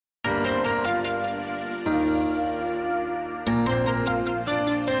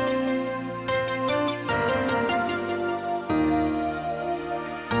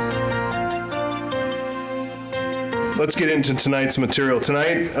let's get into tonight's material.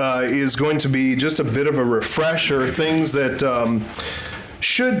 Tonight is going to be just a bit of a refresher, things that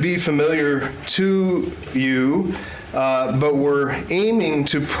should be familiar to you, but we're aiming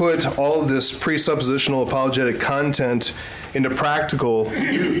to put all of this presuppositional apologetic content into practical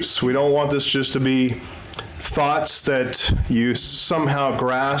use. We don't want this just to be thoughts that you somehow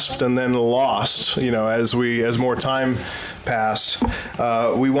grasped and then lost, as more time passed.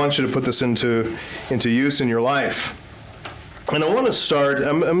 We want you to put this into use in your life. And I want to start,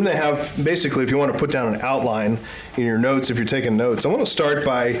 I'm going to have, basically, if you want to put down an outline in your notes, if you're taking notes, I want to start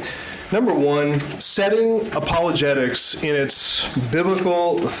by, number one, setting apologetics on its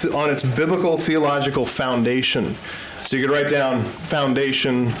biblical theological foundation. So you could write down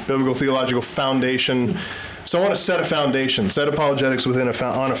foundation, biblical theological foundation. So I want to set a foundation, set apologetics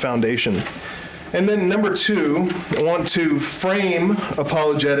on a foundation. And then number two, I want to frame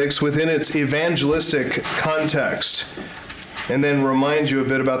apologetics within its evangelistic context, and then remind you a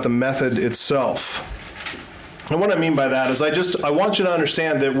bit about the method itself. And what I mean by that is I want you to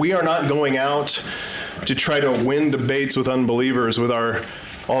understand that we are not going out to try to win debates with unbelievers with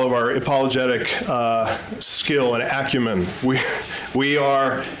all of our apologetic skill and acumen. We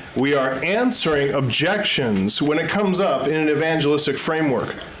are answering objections when it comes up in an evangelistic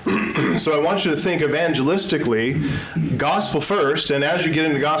framework. So I want you to think evangelistically, gospel first, and as you get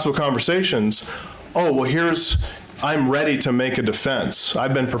into gospel conversations, I'm ready to make a defense.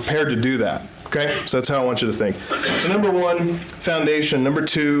 I've been prepared to do that. Okay? So that's how I want you to think. So number one, foundation. Number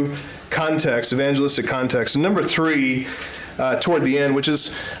two, context, evangelistic context. And number three, toward the end, which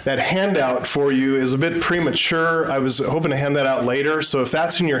is that handout for you, is a bit premature. I was hoping to hand that out later. So if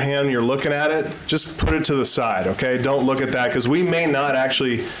that's in your hand and you're looking at it, just put it to the side, okay? Don't look at that, because we may not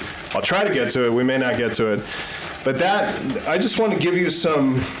actually, I'll try to get to it, we may not get to it. But I just want to give you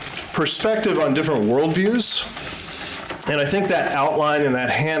some perspective on different worldviews. And I think that outline and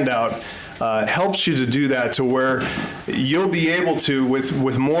that handout helps you to do that, to where you'll be able to,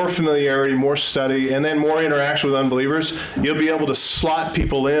 with more familiarity, more study, and then more interaction with unbelievers, you'll be able to slot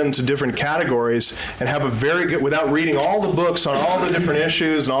people into different categories and have a very good, without reading all the books on all the different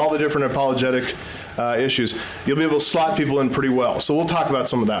issues and all the different apologetic issues, you'll be able to slot people in pretty well. So we'll talk about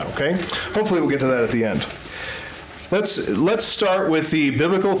some of that, okay? Hopefully we'll get to that at the end. Let's start with the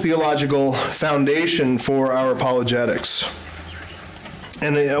biblical theological foundation for our apologetics.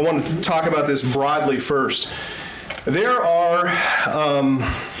 And I want to talk about this broadly first. There are a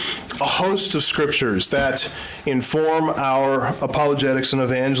host of scriptures that inform our apologetics and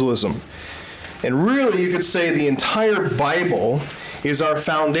evangelism. And really, you could say the entire Bible is our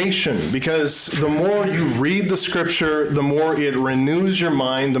foundation, because the more you read the scripture, the more it renews your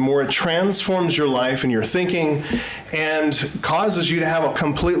mind, the more it transforms your life and your thinking, and causes you to have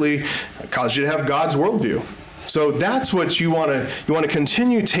God's worldview. So that's what you want to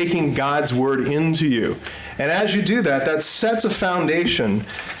continue taking God's word into you. And as you do that, that sets a foundation.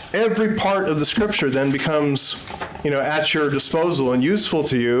 Every part of the scripture then becomes, at your disposal and useful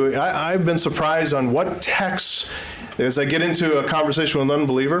to you. I've been surprised on what texts, as I get into a conversation with an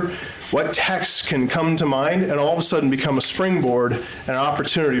unbeliever, what texts can come to mind and all of a sudden become a springboard and an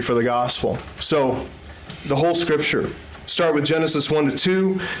opportunity for the gospel. So the whole scripture. Start with Genesis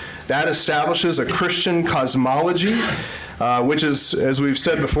 1-2. That establishes a Christian cosmology, which is, as we've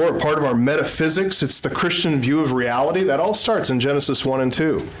said before, a part of our metaphysics. It's the Christian view of reality. That all starts in Genesis 1 and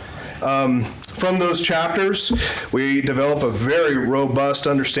 2. From those chapters, we develop a very robust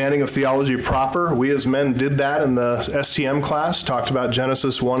understanding of theology proper. We as men did that in the STM class, talked about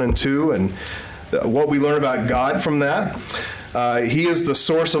Genesis 1 and 2 and what we learn about God from that. He is the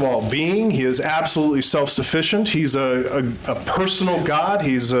source of all being. He is absolutely self-sufficient. He's a personal God.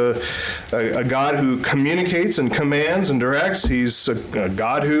 He's a God who communicates and commands and directs. He's a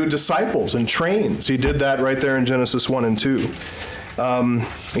God who disciples and trains. He did that right there in Genesis 1 and 2.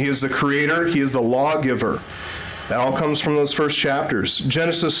 He is the creator. He is the lawgiver. That all comes from those first chapters.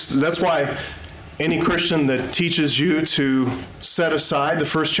 Genesis, that's why any Christian that teaches you to set aside the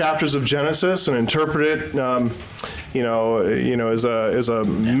first chapters of Genesis and interpret it, as a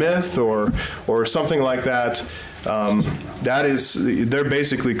myth or something like that, they're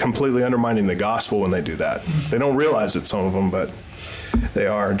basically completely undermining the gospel when they do that. They don't realize it, some of them, but they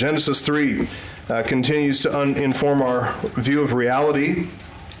are. Genesis 3 continues to inform our view of reality,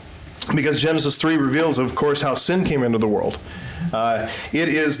 because Genesis 3 reveals, of course, how sin came into the world. It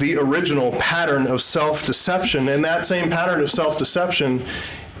is the original pattern of self-deception, and that same pattern of self-deception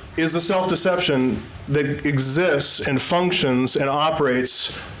is the self-deception that exists and functions and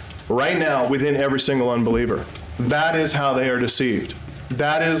operates right now within every single unbeliever. That is how they are deceived.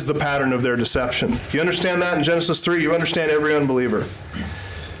 That is the pattern of their deception. If you understand that in Genesis 3, you understand every unbeliever.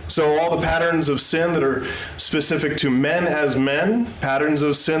 So all the patterns of sin that are specific to men as men, patterns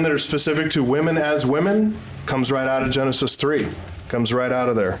of sin that are specific to women as women, comes right out of Genesis 3. Comes right out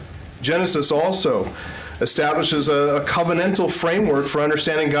of there. Genesis also establishes a covenantal framework for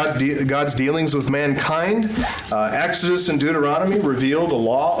understanding God's dealings with mankind. Exodus and Deuteronomy reveal the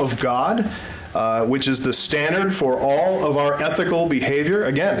law of God, which is the standard for all of our ethical behavior.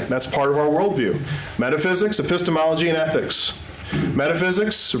 Again, that's part of our worldview. Metaphysics, epistemology, and ethics.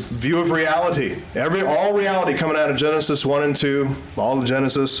 Metaphysics, view of reality. All reality coming out of Genesis 1 and 2, all of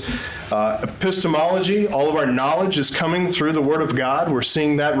Genesis. Epistemology, all of our knowledge is coming through the Word of God. We're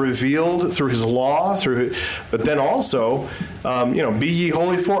seeing that revealed through His law, but then also, be ye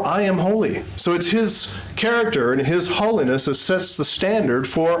holy for I am holy. So it's His character and His holiness that sets the standard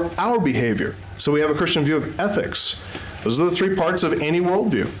for our behavior. So we have a Christian view of ethics. Those are the three parts of any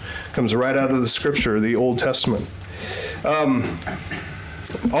worldview. Comes right out of the Scripture, the Old Testament.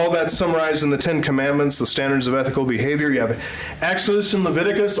 All that's summarized in the Ten Commandments, the standards of ethical behavior. You have Exodus and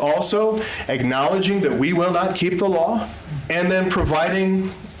Leviticus also acknowledging that we will not keep the law, and then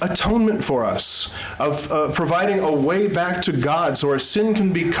providing atonement for us, of providing a way back to God so our sin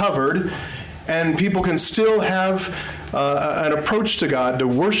can be covered and people can still have an approach to God to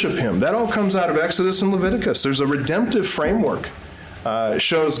worship Him. That all comes out of Exodus and Leviticus. There's a redemptive framework. It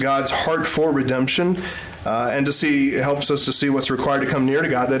shows God's heart for redemption. And helps us to see what's required to come near to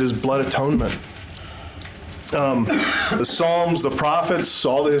God, that is blood atonement. The Psalms, the prophets,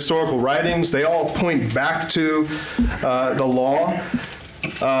 all the historical writings, they all point back to the law.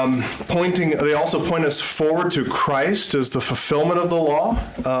 They also point us forward to Christ as the fulfillment of the law.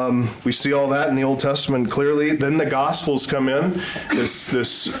 We see all that in the Old Testament clearly. Then the Gospels come in,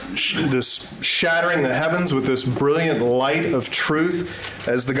 this shattering the heavens with this brilliant light of truth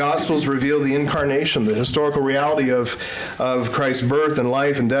as the Gospels reveal the incarnation, the historical reality of Christ's birth and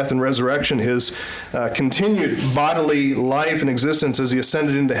life and death and resurrection, His continued bodily life and existence as He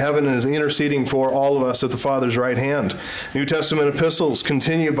ascended into heaven and is interceding for all of us at the Father's right hand. New Testament epistles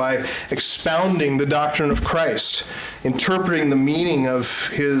continue by expounding the doctrine of Christ, interpreting the meaning of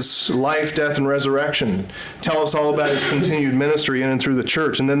His life, death, and resurrection, tell us all about His continued ministry in and through the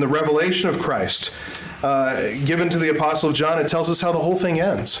church. And then the revelation of Christ, given to the Apostle John, it tells us how the whole thing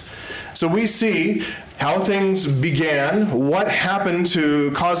ends. So we see how things began, what happened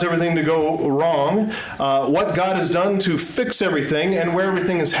to cause everything to go wrong, what God has done to fix everything, and where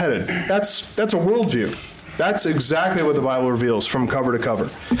everything is headed. That's a worldview. That's exactly what the Bible reveals from cover to cover,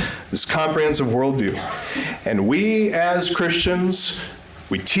 this comprehensive worldview. And we as Christians,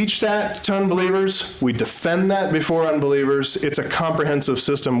 we teach that to unbelievers. We defend that before unbelievers. It's a comprehensive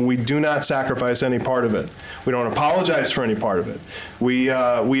system. We do not sacrifice any part of it. We don't apologize for any part of it.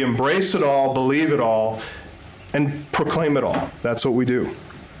 We embrace it all, believe it all, and proclaim it all. That's what we do.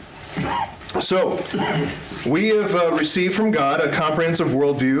 So, we have received from God a comprehensive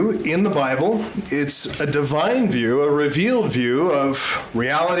worldview in the Bible. It's a divine view, a revealed view of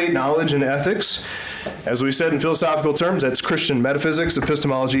reality, knowledge, and ethics. As we said in philosophical terms, that's Christian metaphysics,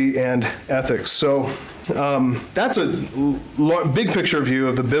 epistemology, and ethics. So, that's a big picture view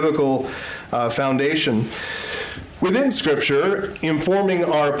of the biblical foundation. Within Scripture, informing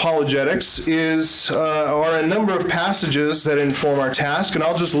our apologetics are a number of passages that inform our task, and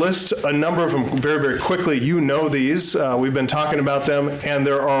I'll just list a number of them very, very quickly. You know these. We've been talking about them, and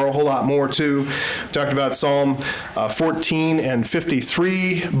there are a whole lot more, too. We talked about Psalm 14 and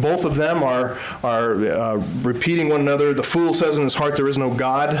 53. Both of them are repeating one another. The fool says in his heart, there is no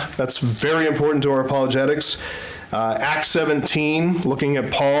God. That's very important to our apologetics. Acts 17, looking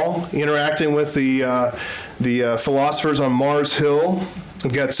at Paul interacting with the philosophers on Mars Hill.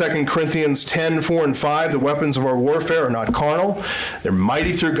 We've got 2 Corinthians 10, 4 and 5. The weapons of our warfare are not carnal. They're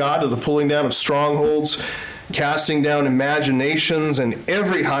mighty through God to the pulling down of strongholds, casting down imaginations and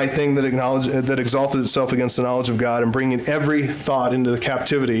every high thing that exalted itself against the knowledge of God, and bringing every thought into the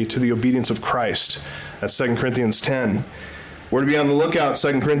captivity to the obedience of Christ. That's 2 Corinthians 10. We're to be on the lookout,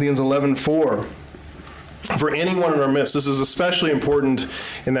 2 Corinthians 11, 4. For anyone in our midst, this is especially important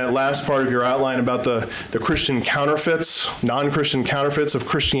in that last part of your outline about the Christian counterfeits, non-Christian counterfeits of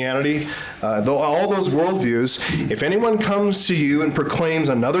Christianity, all those worldviews. If anyone comes to you and proclaims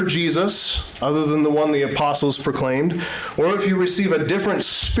another Jesus other than the one the apostles proclaimed, or if you receive a different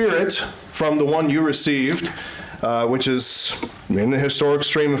spirit from the one you received, which is in the historic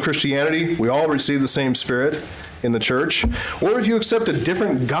stream of Christianity, we all receive the same spirit in the church, or if you accept a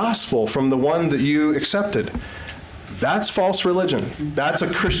different gospel from the one that you accepted, that's false religion. That's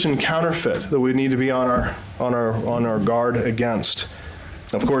a Christian counterfeit that we need to be on our guard against.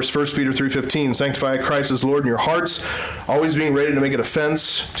 Of course, 1 Peter 3:15, sanctify Christ as Lord in your hearts, always being ready to make a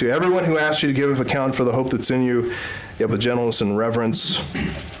defense to everyone who asks you to give account for the hope that's in you, yet with gentleness and reverence,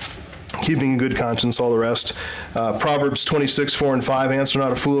 keeping good conscience, all the rest. Proverbs 26:4-5, answer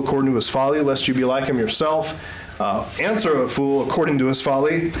not a fool according to his folly, lest you be like him yourself. Answer a fool according to his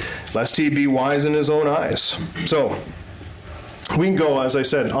folly, lest he be wise in his own eyes. So, we can go, as I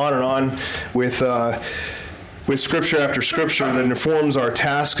said, on and on with scripture after scripture that informs our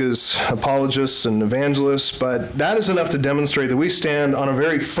task as apologists and evangelists, but that is enough to demonstrate that we stand on a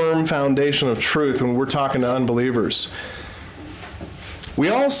very firm foundation of truth when we're talking to unbelievers. We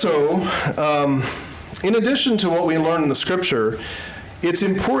also, in addition to what we learn in the scripture, it's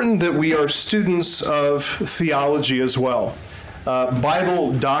important that we are students of theology as well.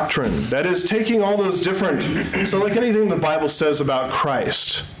 Bible doctrine, that is taking all those different, so like anything the Bible says about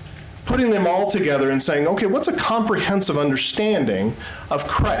Christ, putting them all together and saying, okay, what's a comprehensive understanding of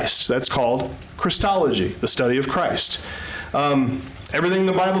Christ? That's called Christology, the study of Christ. Everything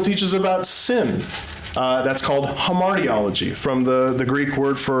the Bible teaches about sin, that's called hamartiology, from the Greek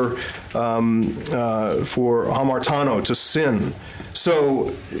word for hamartano, to sin.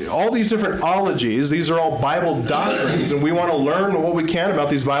 So all these different ologies, these are all Bible doctrines, and we want to learn what we can about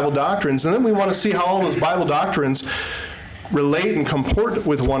these Bible doctrines, and then we want to see how all those Bible doctrines relate and comport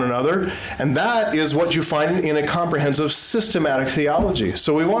with one another, and that is what you find in a comprehensive systematic theology.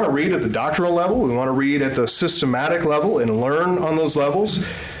 So we want to read at the doctrinal level, we want to read at the systematic level and learn on those levels.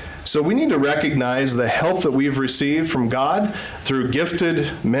 So we need to recognize the help that we've received from God through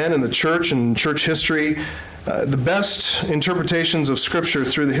gifted men in the church and church history, the best interpretations of Scripture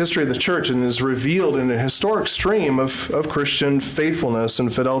through the history of the church, and is revealed in a historic stream of Christian faithfulness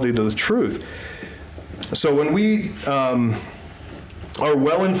and fidelity to the truth. So when we are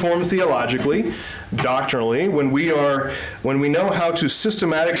well-informed theologically, doctrinally, when we know how to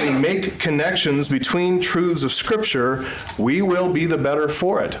systematically make connections between truths of Scripture, we will be the better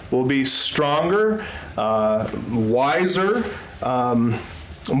for it. We'll be stronger, wiser,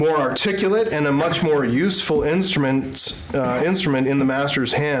 more articulate, and a much more useful instrument in the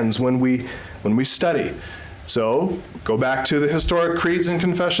Master's hands when we study. So, go back to the historic creeds and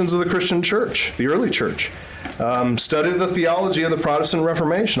confessions of the Christian church, the early church. Study the theology of the Protestant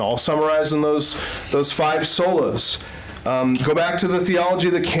Reformation, all summarized in those 5 solas. Go back to the theology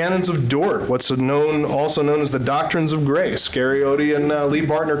of the canons of Dort, also known as the doctrines of grace. Gary Odie and Lee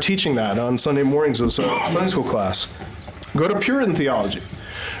Barton are teaching that on Sunday mornings as a Sunday school class. Go to Puritan theology.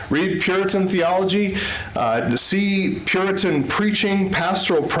 Read Puritan theology, see Puritan preaching,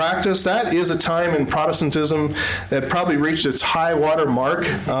 pastoral practice. That is a time in Protestantism that probably reached its high water mark,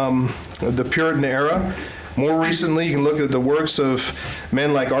 the Puritan era. More recently, you can look at the works of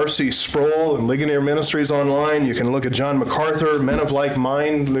men like R.C. Sproul and Ligonier Ministries online. You can look at John MacArthur, men of like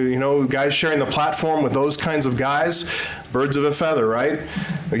mind, guys sharing the platform with those kinds of guys. Birds of a feather, right?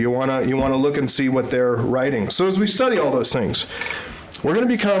 You want to look and see what they're writing. So as we study all those things, we're going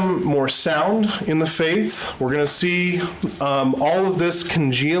to become more sound in the faith. We're going to see all of this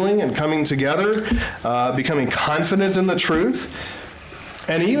congealing and coming together, becoming confident in the truth.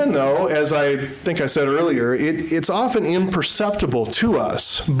 And even though, as I think I said earlier, it's often imperceptible to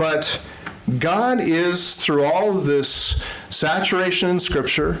us, but God is, through all of this saturation in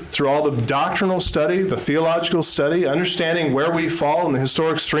Scripture, through all the doctrinal study, the theological study, understanding where we fall in the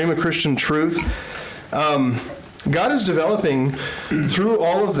historic stream of Christian truth, God is developing, through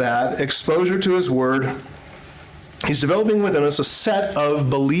all of that exposure to His Word, He's developing within us a set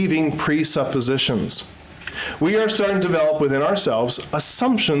of believing presuppositions. We are starting to develop within ourselves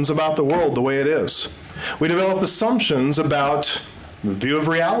assumptions about the world the way it is. We develop assumptions about the view of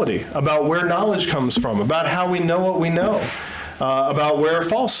reality, about where knowledge comes from, about how we know what we know, about where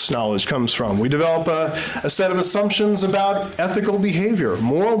false knowledge comes from. We develop a set of assumptions about ethical behavior,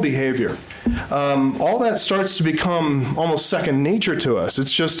 moral behavior. All that starts to become almost second nature to us.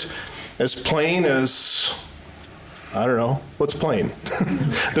 It's just as plain as, I don't know, what's plain?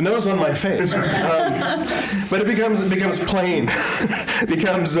 The nose on my face. But it becomes plain. It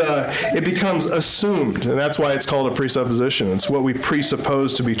becomes assumed, and that's why it's called a presupposition. It's what we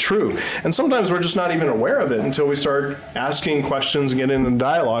presuppose to be true. And sometimes we're just not even aware of it until we start asking questions and get into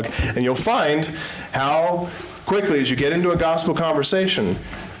dialogue. And you'll find how quickly, as you get into a gospel conversation,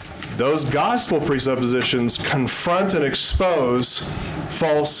 those gospel presuppositions confront and expose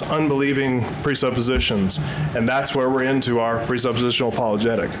false, unbelieving presuppositions. And that's where we're into our presuppositional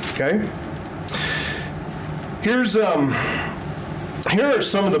apologetic, okay? Here are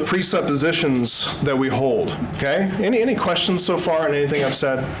some of the presuppositions that we hold, okay? Any questions so far on anything I've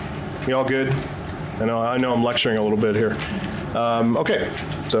said? You all good? I know I'm lecturing a little bit here. Okay,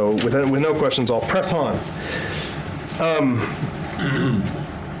 so with no questions, I'll press on.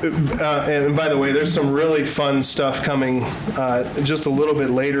 And by the way, there's some really fun stuff coming just a little bit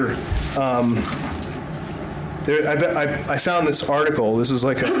later. I found this article. This is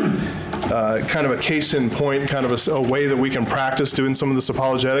like a kind of a case in point, kind of a way that we can practice doing some of this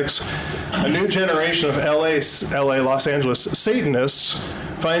apologetics. A new generation of Los Angeles Satanists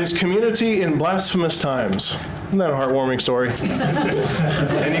finds community in blasphemous times. Isn't that a heartwarming story?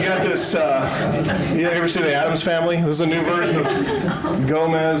 And you got this, you ever see The Addams Family? This is a new version of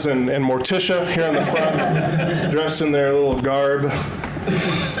Gomez and Morticia here in the front, dressed in their little garb.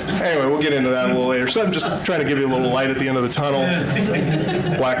 Anyway, we'll get into that a little later. So I'm just trying to give you a little light at the end of the tunnel.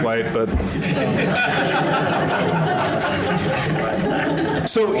 Black light, but...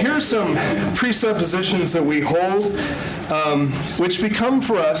 So here's some presuppositions that we hold, which become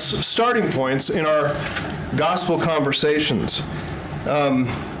for us starting points in our gospel conversations.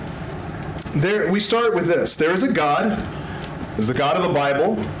 We start with this. There is a God. There's the God of the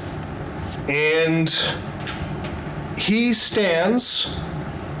Bible. And he stands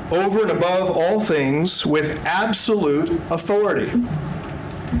over and above all things with absolute authority,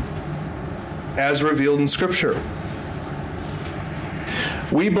 as revealed in Scripture.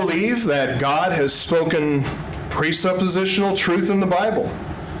 We believe that God has spoken presuppositional truth in the Bible,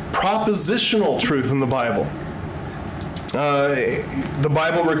 propositional truth in the Bible. The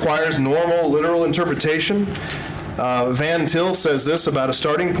Bible requires normal, literal interpretation. Van Til says this about a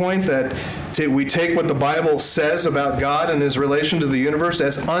starting point, that we take what the Bible says about God and his relation to the universe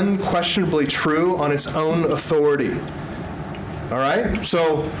as unquestionably true on its own authority. All right?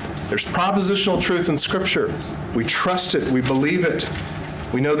 So there's propositional truth in Scripture. We trust it. We believe it.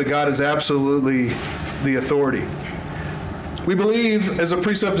 We know that God is absolutely the authority. We believe, as a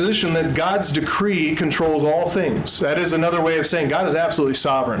presupposition, that God's decree controls all things. That is another way of saying God is absolutely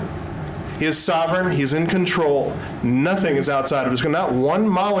sovereign. He is sovereign. He's in control. Nothing is outside of his control. Not one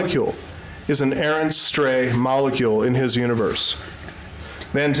molecule is an errant, stray molecule in his universe.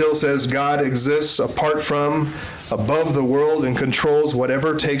 Van Til says God exists apart from, above the world, and controls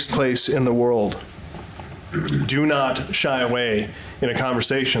whatever takes place in the world. Do not shy away in a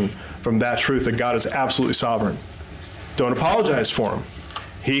conversation from that truth that God is absolutely sovereign. Don't apologize for him.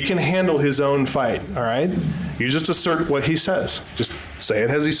 He can handle his own fight, all right? You just assert what he says. Just say it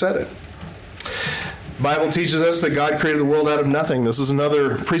as he said it. The Bible teaches us that God created the world out of nothing. This is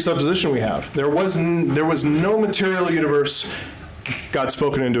another presupposition we have. There was no material universe God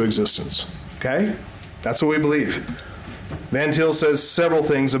spoken into existence, okay? That's what we believe. Van Til says several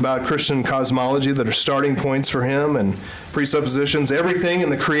things about Christian cosmology that are starting points for him and presuppositions. Everything in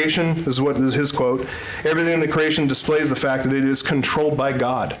the creation, this is his quote, everything in the creation displays the fact that it is controlled by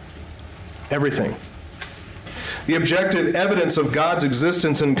God. Everything. The objective evidence of God's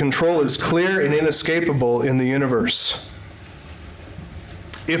existence and control is clear and inescapable in the universe.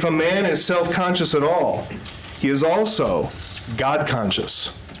 If a man is self-conscious at all, he is also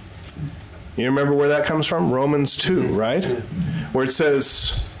God-conscious. You remember where that comes from? Romans 2, right? Where it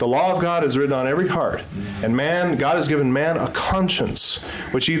says, the law of God is written on every heart, and God has given man a conscience,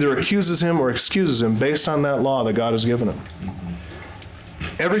 which either accuses him or excuses him based on that law that God has given him.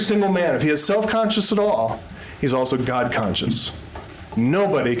 Every single man, if he is self-conscious at all, he's also God-conscious.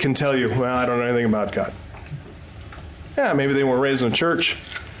 Nobody can tell you, well, I don't know anything about God. Yeah, maybe they weren't raised in a church,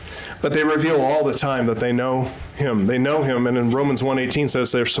 but they reveal all the time that they know him. They know him, and in Romans 1:18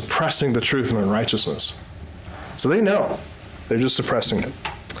 says they're suppressing the truth in unrighteousness. So they know. They're just suppressing it.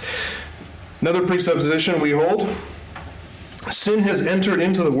 Another presupposition we hold, sin has entered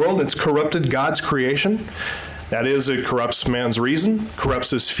into the world. It's corrupted God's creation. That is, it corrupts man's reason,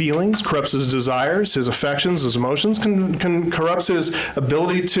 corrupts his feelings, corrupts his desires, his affections, his emotions, corrupts his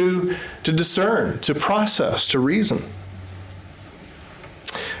ability to discern, to process, to reason.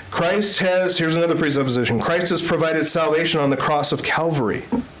 Here's another presupposition. Christ has provided salvation on the cross of Calvary.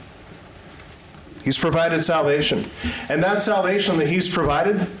 He's provided salvation. And that salvation that he's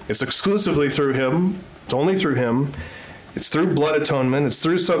provided, it's exclusively through him. It's only through him. It's through blood atonement. It's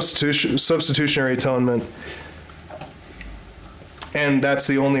through substitutionary atonement. And that's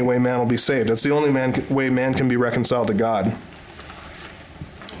the only way man will be saved. That's the only way man can be reconciled to God.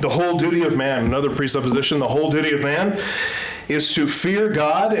 The whole duty of man, another presupposition, the whole duty of man is to fear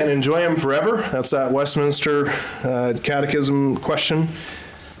God and enjoy him forever. That's that Westminster Catechism question.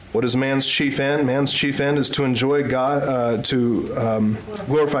 What is man's chief end? Man's chief end is to enjoy God, to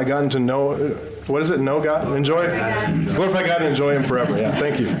glorify God and to know, what is it? Know God? Enjoy? Glorify God and enjoy him forever. Yeah,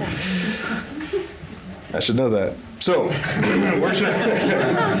 thank you. I should know that. So, worship.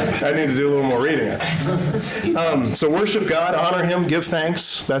 I need to do a little more reading. So worship God, honor him, give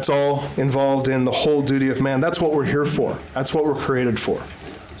thanks. That's all involved in the whole duty of man. That's what we're here for. That's what we're created for.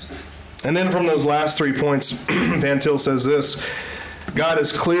 And then from those last 3 points, Van Til says this: God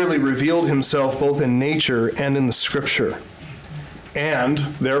has clearly revealed himself both in nature and in the Scripture. And,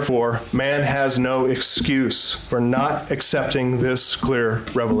 therefore, man has no excuse for not accepting this clear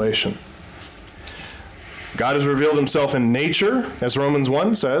revelation. God has revealed himself in nature, as Romans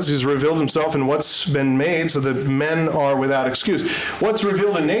 1 says. He's revealed himself in what's been made so that men are without excuse. What's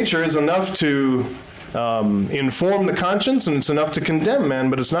revealed in nature is enough to inform the conscience, and it's enough to condemn men,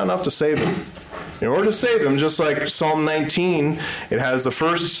 but it's not enough to save him. In order to save him, just like Psalm 19, it has the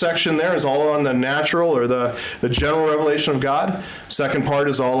first section there is all on the natural or the general revelation of God. Second part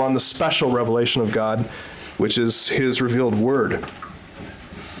is all on the special revelation of God, which is his revealed word.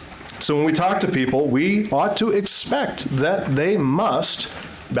 So when we talk to people, we ought to expect that they must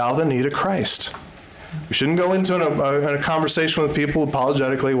bow the knee to Christ. We shouldn't go into a conversation with people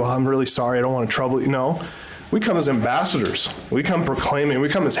apologetically, well, I'm really sorry, I don't want to trouble you. No, we come as ambassadors. We come proclaiming. We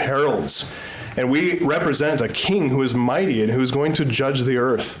come as heralds. And we represent a king who is mighty and who is going to judge the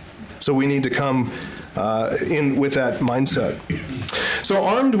earth. So we need to come in with that mindset. So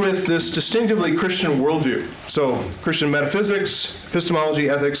armed with this distinctively Christian worldview, so Christian metaphysics, epistemology,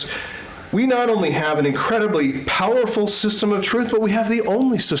 ethics, we not only have an incredibly powerful system of truth, but we have the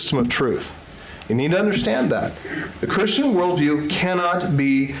only system of truth. You need to understand that. The Christian worldview cannot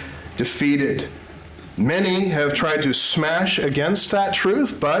be defeated. Many have tried to smash against that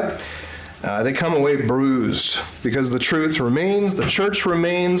truth, but they come away bruised because the truth remains, the church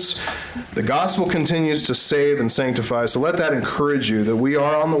remains, the gospel continues to save and sanctify. So let that encourage you that we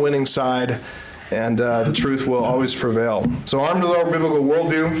are on the winning side and the truth will always prevail. So armed with our biblical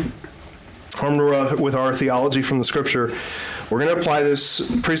worldview, armed with our theology from the Scripture, we're going to apply this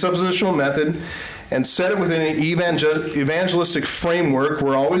presuppositional method and set it within an evangelistic framework.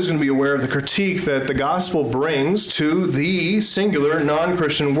 We're always going to be aware of the critique that the gospel brings to the singular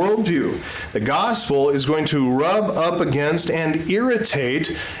non-Christian worldview. The gospel is going to rub up against and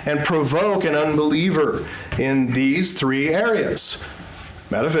irritate and provoke an unbeliever in these 3 areas: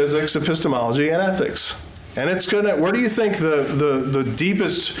 metaphysics, epistemology, and ethics. And it's going to, where do you think the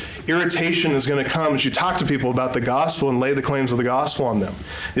deepest irritation is going to come as you talk to people about the gospel and lay the claims of the gospel on them?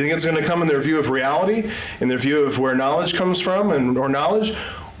 Do you think it's going to come in their view of reality, in their view of where knowledge comes from, or knowledge,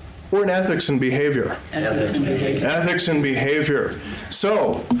 or in ethics and behavior? Ethics and behavior. Ethics and behavior.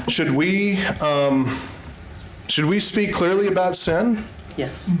 So, should we speak clearly about sin?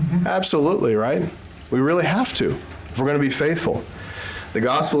 Yes. Mm-hmm. Absolutely, right? We really have to if we're going to be faithful. The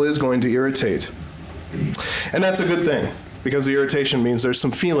gospel is going to irritate. And that's a good thing, because the irritation means there's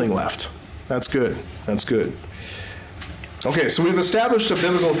some feeling left. That's good. That's good. Okay, so we've established a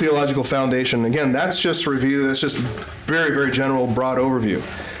biblical theological foundation. Again, that's just review. That's just very, very general, broad overview.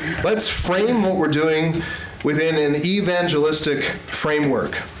 Let's frame what we're doing within an evangelistic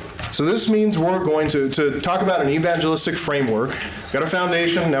framework. So this means we're going to talk about an evangelistic framework. We've got a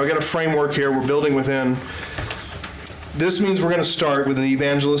foundation. Now we've got a framework here we're building within. This means we're going to start with an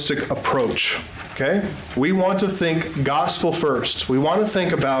evangelistic approach. Okay? We want to think gospel first. We want to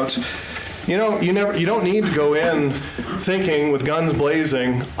think about, you don't need to go in thinking with guns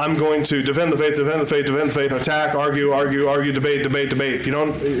blazing, I'm going to defend the faith, attack, argue, debate. If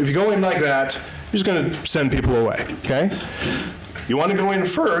you go in like that, you're just going to send people away. Okay? You want to go in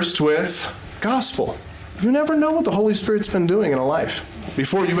first with gospel. You never know what the Holy Spirit's been doing in a life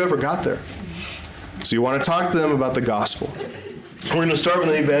before you ever got there. So you want to talk to them about the gospel. We're going to start with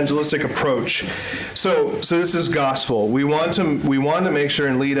an evangelistic approach. So this is gospel. We want to make sure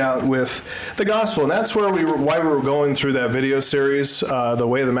and lead out with the gospel, and that's why we were going through that video series, the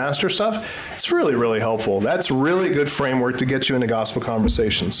Way of the Master stuff. It's really, really helpful. That's really good framework to get you into gospel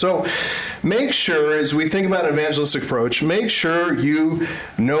conversations. So make sure, as we think about an evangelistic approach, make sure you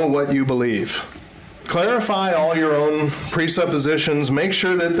know what you believe. Clarify all your own presuppositions. Make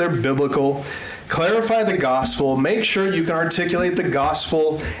sure that they're biblical. Clarify the gospel. Make sure you can articulate the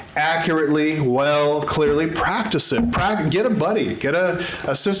gospel accurately, well, clearly. Practice it. Get a buddy, get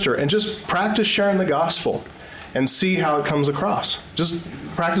a sister, and just practice sharing the gospel and see how it comes across. Just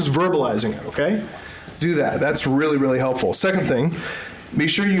practice verbalizing it, okay? Do that. That's really, really helpful. Second thing, be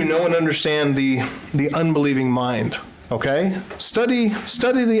sure you know and understand the unbelieving mind, okay? Study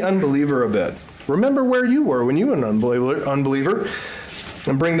the unbeliever a bit. Remember where you were when you were an unbeliever,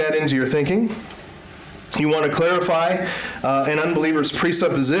 and bring that into your thinking. You want to clarify an unbeliever's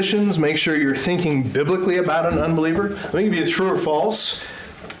presuppositions. Make sure you're thinking biblically about an unbeliever. Let me give you a true or false.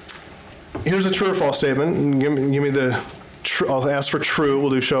 here's a true or false statement. Give me the. I'll ask for true. We'll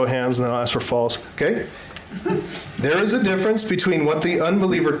do show of hands, and then I'll ask for false. Okay. There is a difference between what the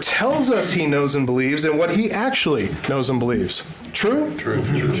unbeliever tells us he knows and believes and what he actually knows and believes. True? True.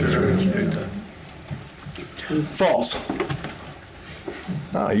 False.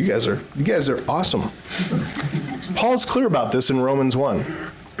 Oh, you guys are awesome. Paul's clear about this in Romans 1.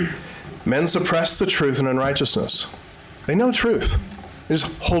 Men suppress the truth in unrighteousness. They know truth. They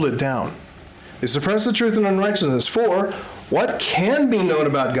just hold it down. They suppress the truth in unrighteousness. For what can be known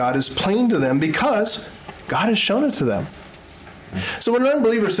about God is plain to them because God has shown it to them. So when an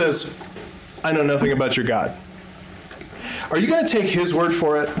unbeliever says, I know nothing about your God, are you going to take his word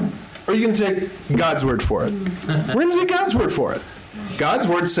for it? Or are you going to take God's word for it? We're going to take God's word for it. God's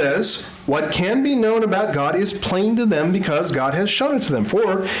word says, what can be known about God is plain to them because God has shown it to them.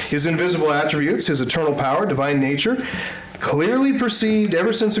 For his invisible attributes, his eternal power, divine nature, clearly perceived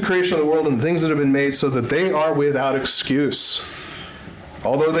ever since the creation of the world and the things that have been made, so that they are without excuse.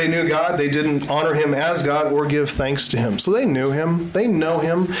 Although they knew God, they didn't honor him as God or give thanks to him. So they knew him. They know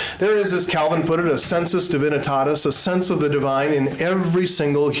him. There is, as Calvin put it, a sensus divinitatis, a sense of the divine in every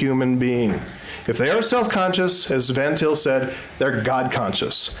single human being. If they are self-conscious, as Van Til said, they're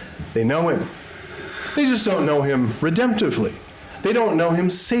God-conscious. They know him. They just don't know him redemptively. They don't know him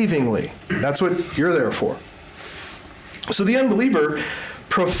savingly. That's what you're there for. So the unbeliever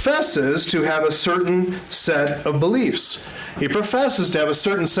professes to have a certain set of beliefs. He professes to have a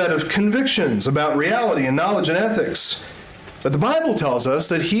certain set of convictions about reality and knowledge and ethics. But the Bible tells us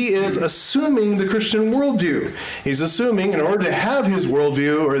that he is assuming the Christian worldview. He's assuming in order to have his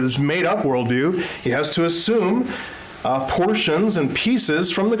worldview, or his made-up worldview, he has to assume portions and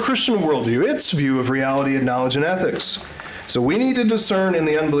pieces from the Christian worldview, its view of reality and knowledge and ethics. So we need to discern in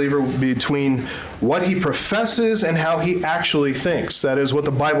the unbeliever between what he professes and how he actually thinks. That is what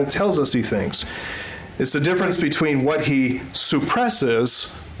the Bible tells us he thinks. It's the difference between what he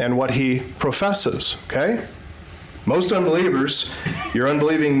suppresses and what he professes, okay? Most unbelievers, your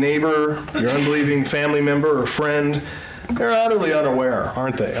unbelieving neighbor, your unbelieving family member or friend, they're utterly unaware,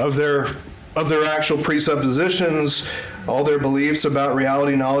 aren't they, of their actual presuppositions, all their beliefs about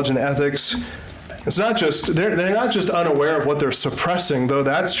reality, knowledge, and ethics. It's not just, they're not just unaware of what they're suppressing, though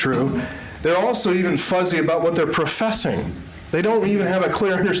that's true. They're also even fuzzy about what they're professing. They don't even have a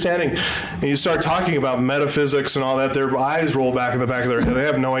clear understanding. And you start talking about metaphysics and all that, their eyes roll back in the back of their head. They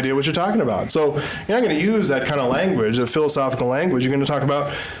have no idea what you're talking about. So you're not going to use that kind of language, a philosophical language. You're going to talk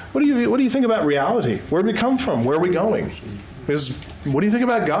about, what do you think about reality? Where do we come from? Where are we going? What do you think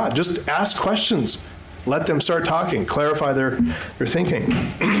about God? Just ask questions. Let them start talking. Clarify their thinking.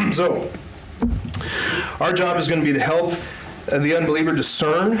 So our job is going to be to help the unbeliever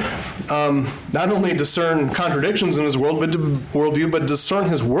discern, not only discern contradictions in his worldview, but discern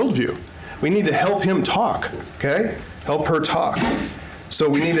his worldview. We need to help him talk, okay? Help her talk. So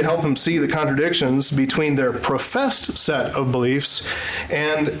we need to help him see the contradictions between their professed set of beliefs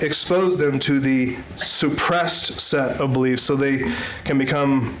and expose them to the suppressed set of beliefs so they can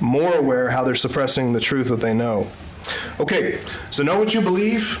become more aware how they're suppressing the truth that they know. Okay, so know what you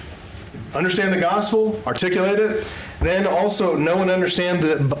believe. Understand the gospel, articulate it, then also know and understand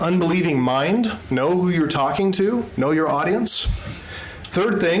the unbelieving mind. Know who you're talking to, know your audience.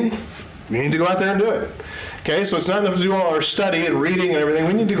 Third thing, we need to go out there and do it. Okay, so it's not enough to do all our study and reading and everything.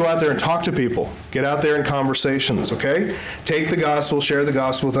 We need to go out there and talk to people. Get out there in conversations, okay? Take the gospel, share the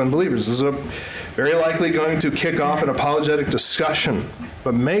gospel with unbelievers. This is very likely going to kick off an apologetic discussion.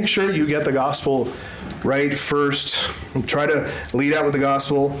 But make sure you get the gospel right first. Try to lead out with the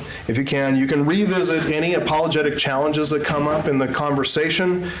gospel if you can. You can revisit any apologetic challenges that come up in the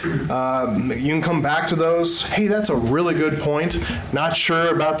conversation. You can come back to those. Hey, that's a really good point. Not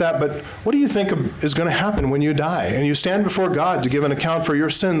sure about that, but what do you think is going to happen when you die and you stand before God to give an account for your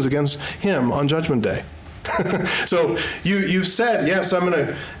sins against him on Judgment Day? So you've said, yes, I'm going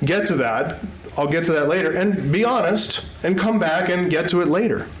to get to that. I'll get to that later, and be honest, and come back and get to it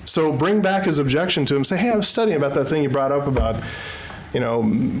later. So bring back his objection to him. Say, hey, I was studying about that thing you brought up about,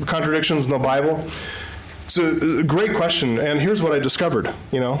 contradictions in the Bible. It's a great question, and here's what I discovered,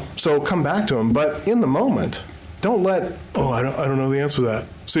 So come back to him, but in the moment, don't let, I don't know the answer to that.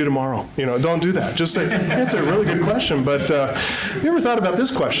 See you tomorrow. Don't do that. Just say, that's a really good question, but you ever thought about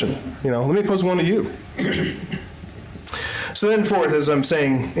this question? Let me pose one to you. So then fourth, as I'm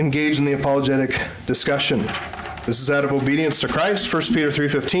saying, engage in the apologetic discussion. This is out of obedience to Christ, 1 Peter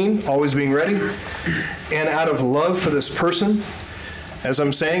 3:15, always being ready, and out of love for this person. As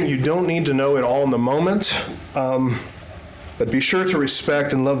I'm saying, you don't need to know it all in the moment, but be sure to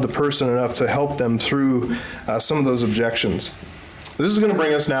respect and love the person enough to help them through some of those objections. this is going to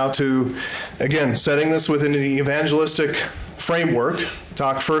bring us now to, again, setting this within an evangelistic framework.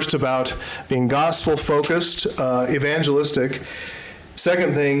 Talk first about being gospel-focused, evangelistic.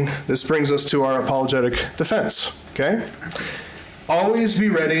 Second thing, this brings us to our apologetic defense, okay? Always be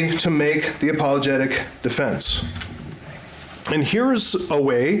ready to make the apologetic defense. And here's a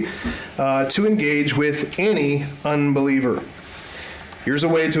way to engage with any unbeliever. Here's a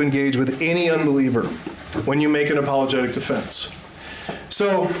way to engage with any unbeliever when you make an apologetic defense.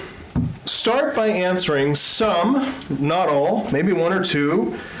 So, start by answering some, not all, maybe one or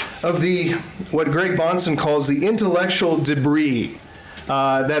two, of what Greg Bahnsen calls the intellectual debris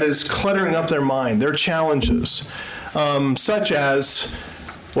that is cluttering up their mind, their challenges, such as,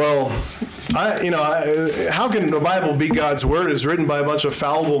 well, how can the Bible be God's word? It's written by a bunch of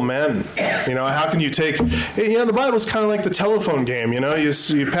fallible men. How can you take, the Bible's kind of like the telephone game, you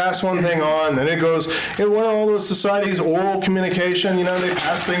pass one thing on, then it goes, in one of all those societies, oral communication, they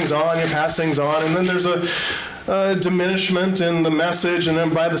pass things on, and then there's a diminishment in the message, and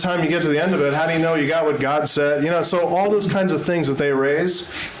then by the time you get to the end of it, how do you know you got what God said? So all those kinds of things that they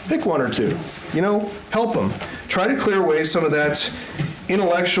raise, pick one or two, help them. Try to clear away some of that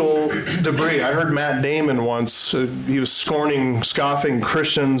intellectual debris. I heard Matt Damon once, he was scoffing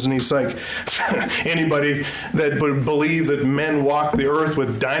Christians, and he's like, anybody that would believe that men walk the earth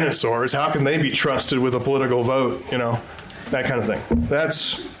with dinosaurs, how can they be trusted with a political vote? That kind of thing.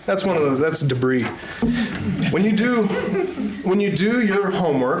 That's one of those, that's debris. When you do your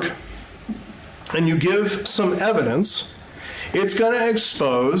homework and you give some evidence, it's going to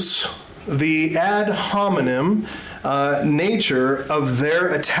expose the ad hominem nature of their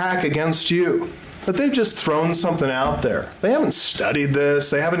attack against you. But they've just thrown something out there. They haven't studied this.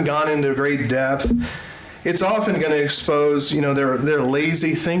 They haven't gone into great depth. It's often going to expose, their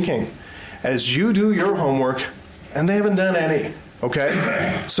lazy thinking as you do your homework, and they haven't done any.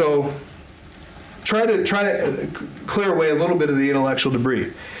 Okay? So try to clear away a little bit of the intellectual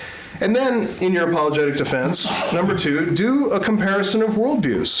debris. And then, in your apologetic defense, number 2, do a comparison of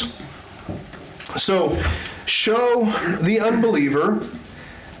worldviews. So, show the unbeliever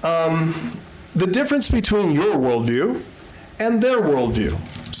the difference between your worldview and their worldview.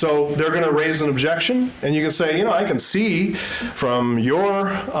 So they're going to raise an objection, and you can say, I can see from your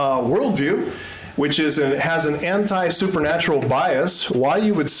worldview, which has an anti-supernatural bias, why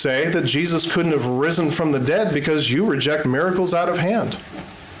you would say that Jesus couldn't have risen from the dead because you reject miracles out of hand.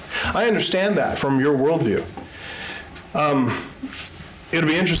 I understand that from your worldview. It'll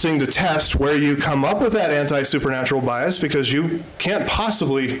be interesting to test where you come up with that anti-supernatural bias, because you can't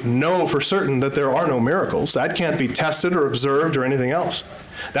possibly know for certain that there are no miracles. That can't be tested or observed or anything else.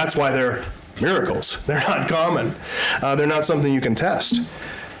 That's why they're miracles. They're not common. They're not something you can test.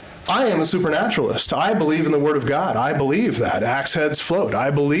 I am a supernaturalist. I believe in the Word of God. I believe that axe heads float. I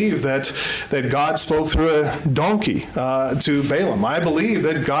believe that God spoke through a donkey to Balaam. I believe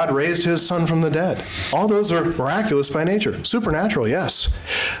that God raised his son from the dead. All those are miraculous by nature. Supernatural, yes.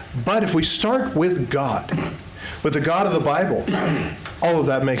 But if we start with God, with the God of the Bible, all of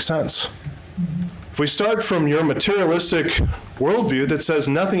that makes sense. If we start from your materialistic worldview that says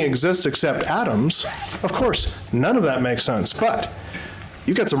nothing exists except atoms, of course, none of that makes sense. But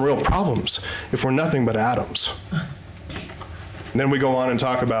you got some real problems if we're nothing but atoms. And then we go on and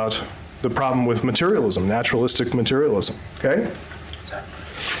talk about the problem with materialism, naturalistic materialism, okay?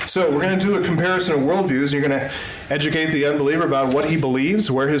 So we're going to do a comparison of worldviews. You're going to educate the unbeliever about what he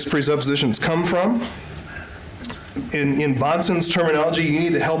believes, where his presuppositions come from. In Bahnsen's terminology, you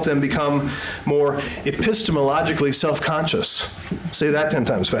need to help them become more epistemologically self-conscious. Say that 10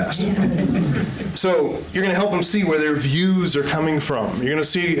 times fast. So you're going to help them see where their views are coming from. You're going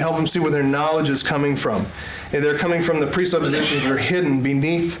to help them see where their knowledge is coming from. And they're coming from the presuppositions that are hidden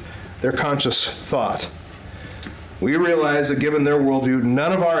beneath their conscious thought. We realize that given their worldview,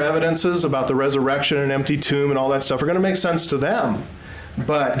 none of our evidences about the resurrection and empty tomb and all that stuff are going to make sense to them.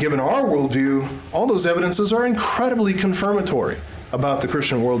 But given our worldview, all those evidences are incredibly confirmatory about the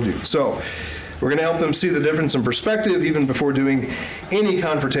Christian worldview. So we're going to help them see the difference in perspective even before doing any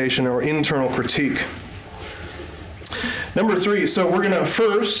confrontation or internal critique. Number 3, so we're going to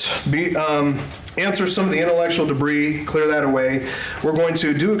first answer some of the intellectual debris, clear that away. We're going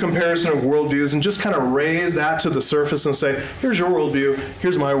to do a comparison of worldviews and just kind of raise that to the surface and say, here's your worldview,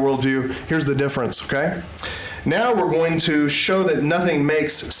 here's my worldview, here's the difference, okay? Now we're going to show that nothing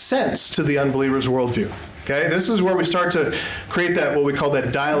makes sense to the unbeliever's worldview. Okay, this is where we start to create that, what we call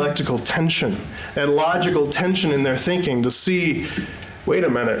that dialectical tension, that logical tension in their thinking to see, wait a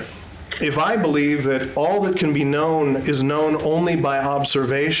minute, if I believe that all that can be known is known only by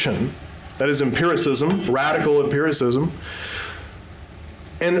observation, that is empiricism, radical empiricism,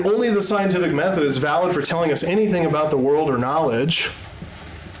 and only the scientific method is valid for telling us anything about the world or knowledge,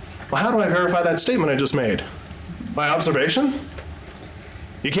 well, how do I verify that statement I just made? By observation?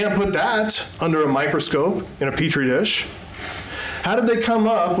 You can't put that under a microscope in a petri dish. How did they come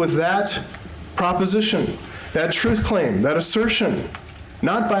up with that proposition, that truth claim, that assertion?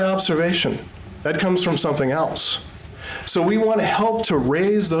 Not by observation. That comes from something else. So we want to help to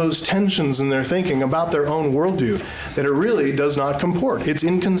raise those tensions in their thinking about their own worldview, that it really does not comport. It's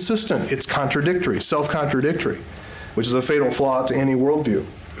inconsistent. It's contradictory, self-contradictory, which is a fatal flaw to any worldview.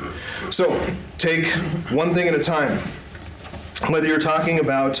 So take one thing at a time. Whether you're talking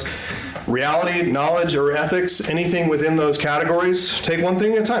about reality, knowledge, or ethics, anything within those categories, take one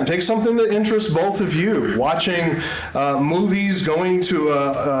thing at a time. Take something that interests both of you. Watching movies, going to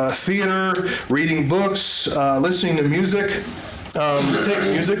a theater, reading books, listening to music. Take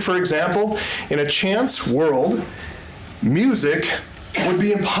music, for example. In a chance world, music would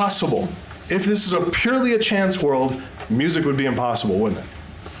be impossible. If this is purely a chance world, music would be impossible, wouldn't it?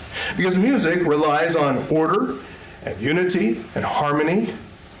 Because music relies on order and unity and harmony.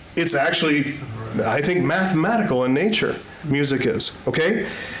 It's actually, I think, mathematical in nature, music is, okay?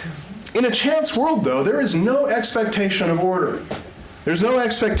 In a chance world, though, there is no expectation of order. There's no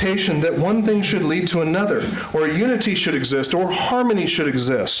expectation that one thing should lead to another, or unity should exist, or harmony should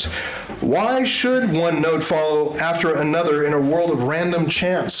exist. Why should one note follow after another in a world of random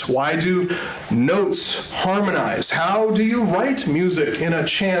chance? Why do notes harmonize? How do you write music in a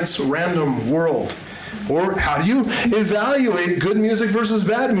chance, random world? Or how do you evaluate good music versus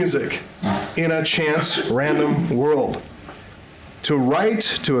bad music in a chance, random world? To write,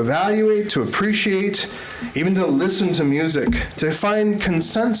 to evaluate, to appreciate, even to listen to music, to find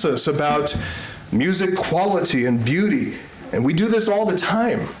consensus about music quality and beauty. And we do this all the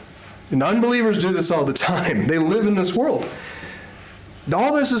time. And unbelievers do this all the time. They live in this world.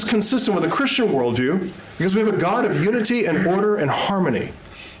 All this is consistent with a Christian worldview because we have a God of unity and order and harmony.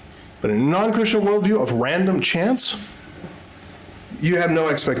 But in a non-Christian worldview of random chance, you have no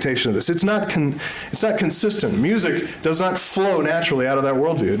expectation of this. It's not consistent. Music does not flow naturally out of that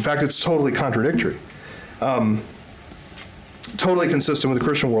worldview. In fact, it's totally contradictory. Totally consistent with the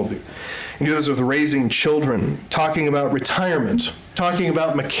Christian worldview. You do this with raising children, talking about retirement, talking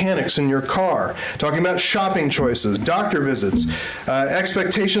about mechanics in your car, talking about shopping choices, doctor visits,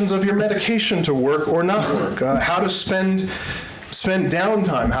 expectations of your medication to work or not work, how to spend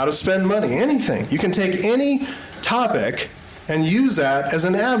downtime, how to spend money, anything. You can take any topic and use that as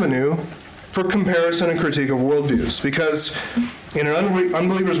an avenue for comparison and critique of worldviews. Because in an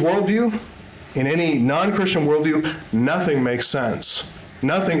unbeliever's worldview, in any non-Christian worldview, nothing makes sense.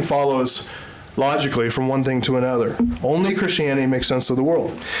 Nothing follows logically from one thing to another. Only Christianity makes sense of the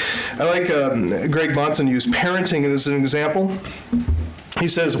world. I like Greg Monson used parenting as an example. He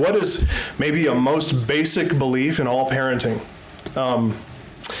says, what is maybe a most basic belief in all parenting?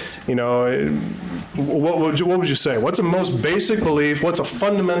 What would you say? What's a most basic belief? What's a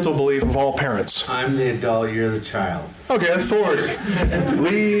fundamental belief of all parents? I'm the adult, you're the child. Okay, authority.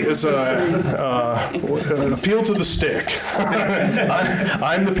 Lee is an appeal to the stick.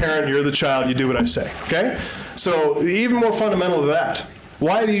 I'm the parent, you're the child, you do what I say. Okay? So even more fundamental to that,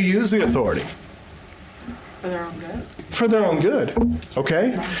 why do you use the authority? For their own good. For their own good.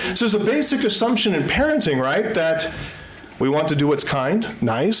 Okay? So there's a basic assumption in parenting, right, that we want to do what's kind,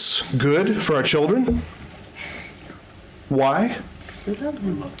 nice, good for our children. Why? Because we love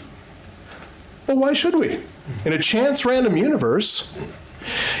them. Well, why should we? In a chance random universe,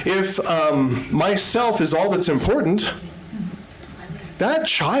 if myself is all that's important, that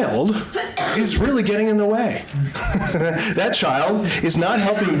child is really getting in the way. That child is not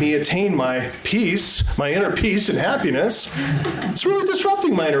helping me attain my peace, my inner peace and happiness. It's really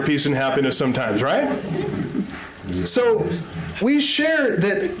disrupting my inner peace and happiness sometimes, right? So we share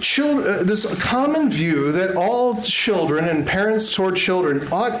that this common view that all children and parents toward children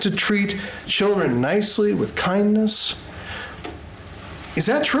ought to treat children nicely with kindness. Is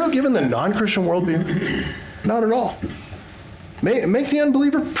that true given the non-Christian worldview? Not at all. Make the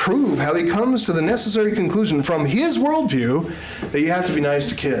unbeliever prove how he comes to the necessary conclusion from his worldview that you have to be nice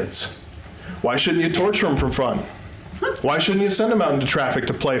to kids. Why shouldn't you torture them for fun? Why shouldn't you send them out into traffic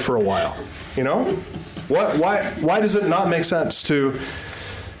to play for a while? You know? Why does it not make sense to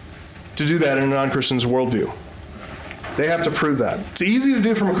do that in a non-Christian's worldview? They have to prove that. It's easy to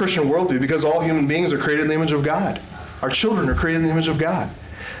do from a Christian worldview because all human beings are created in the image of God. Our children are created in the image of God.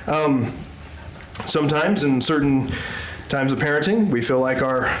 Sometimes in certain times of parenting, we feel like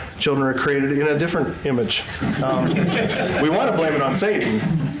our children are created in a different image. We want to blame it on Satan.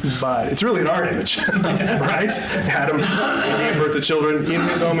 but it's really in our image, right? Adam gave birth to children in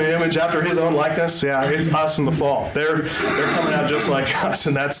his own image, after his own likeness. Yeah, it's us in the fall. They're coming out just like us,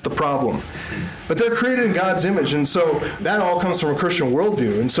 and that's the problem. But they're created in God's image, and so that all comes from a Christian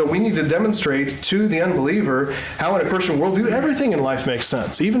worldview. And so we need to demonstrate to the unbeliever how in a Christian worldview, everything in life makes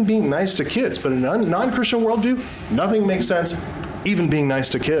sense, even being nice to kids. But in a non-Christian worldview, nothing makes sense, even being nice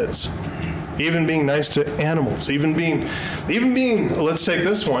to kids, even being nice to animals, even being, let's take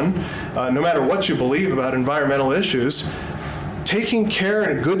this one, no matter what you believe about environmental issues, taking care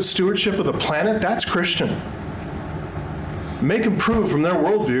and good stewardship of the planet, that's Christian. Make them prove from their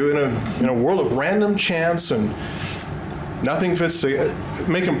worldview in a world of random chance and nothing fits together.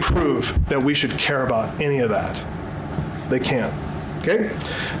 Make them prove that we should care about any of that. They can't. Okay?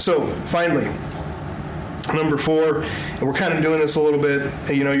 So finally, number 4, and we're kind of doing this a little bit.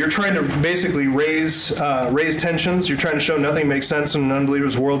 You're trying to basically raise tensions. You're trying to show nothing makes sense in an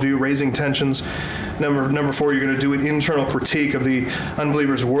unbeliever's worldview, raising tensions. Number 4, you're going to do an internal critique of the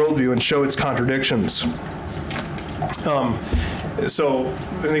unbeliever's worldview and show its contradictions. So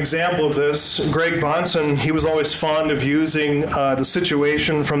an example of this, Greg Bonson, he was always fond of using the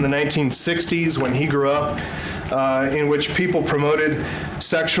situation from the 1960s when he grew up, in which people promoted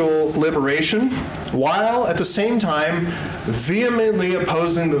sexual liberation while at the same time vehemently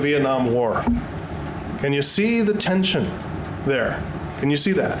opposing the Vietnam War. Can you see the tension there? Can you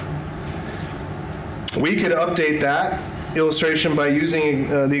see that? We could update that illustration by using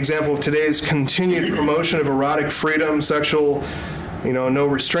the example of today's continued promotion of erotic freedom, sexual, no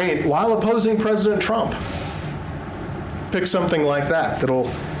restraint, while opposing President Trump. Pick something like that that'll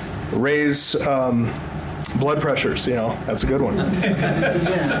raise blood pressures. That's a good one.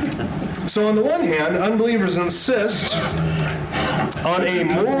 So on the one hand, unbelievers insist on a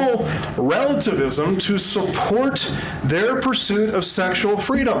moral relativism to support their pursuit of sexual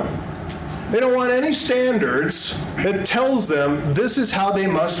freedom. They don't want any standards that tells them this is how they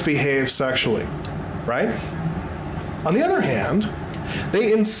must behave sexually, right? On the other hand,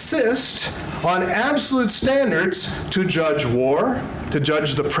 they insist on absolute standards to judge war, to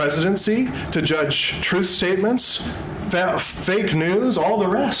judge the presidency, to judge truth statements, fake news, all the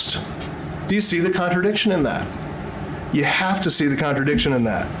rest. Do you see the contradiction in that? You have to see the contradiction in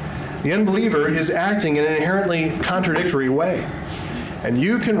that. The unbeliever is acting in an inherently contradictory way. And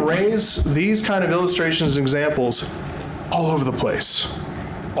you can raise these kind of illustrations and examples all over the place.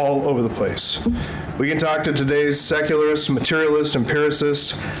 All over the place. We can talk to today's secularists, materialists,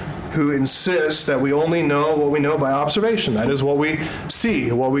 empiricists who insist that we only know what we know by observation. That is what we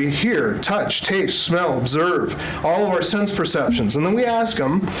see, what we hear, touch, taste, smell, observe, all of our sense perceptions. And then we ask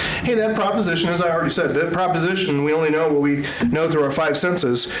them, hey, that proposition, as I already said, that proposition, we only know what we know through our 5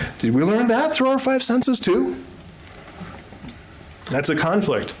 senses. Did we learn that through our 5 senses too? That's a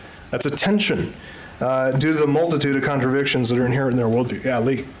conflict. That's a tension due to the multitude of contradictions that are inherent in their worldview. Yeah,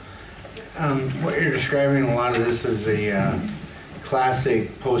 Lee. What you're describing, a lot of this is a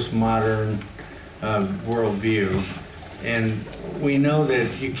classic postmodern worldview. And we know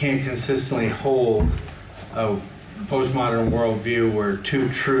that you can't consistently hold a postmodern worldview where 2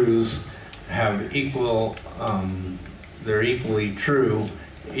 truths have they're equally true,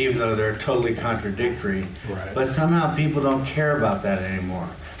 even though they're totally contradictory. Right. But somehow people don't care about that anymore.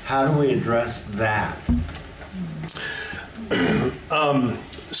 How do we address that?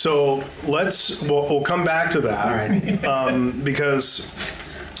 So we'll come back to that. All right.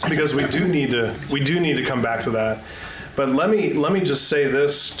 because we do need to come back to that. But let me just say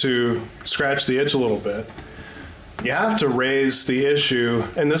this to scratch the itch a little bit. You have to raise the issue,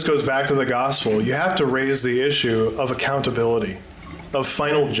 and this goes back to the gospel. You have to raise the issue of accountability, of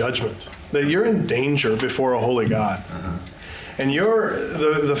final judgment, that you're in danger before a holy God. Uh-huh. And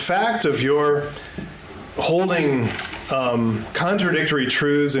the fact of your holding contradictory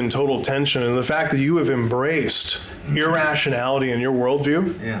truths in total tension, and the fact that you have embraced irrationality in your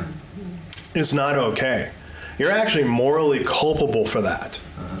worldview is not okay. You're actually morally culpable for that.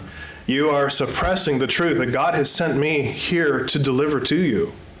 Uh-huh. You are suppressing the truth that God has sent me here to deliver to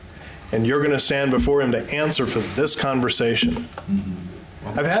you. And you're going to stand before him to answer for this conversation.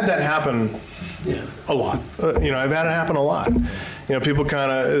 Mm-hmm. I've had that happen a lot. I've had it happen a lot. People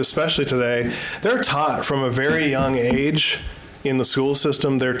kind of, especially today, they're taught from a very young age in the school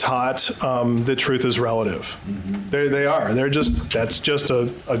system, they're taught that truth is relative. Mm-hmm. They are. That's just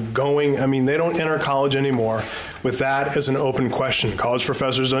a going, they don't enter college anymore with that as an open question. College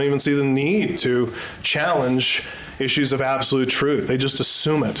professors don't even see the need to challenge issues of absolute truth. They just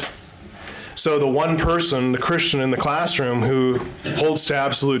assume it. So the one person, the Christian in the classroom who holds to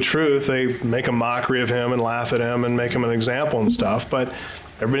absolute truth, they make a mockery of him and laugh at him and make him an example and stuff. But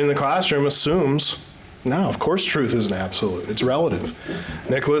Everybody in the classroom assumes, no, of course truth isn't absolute. It's relative.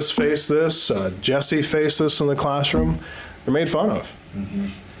 Nicholas faced this. Jesse faced this in the classroom. They're made fun of.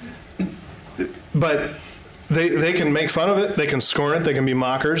 But they can make fun of it. They can scorn it. They can be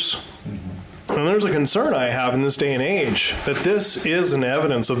mockers. And there's a concern I have in this day and age that this is an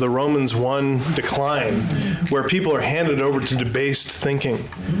evidence of the Romans 1 decline, where people are handed over to debased thinking,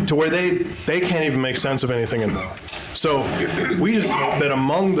 to where they can't even make sense of anything anymore. So we just hope that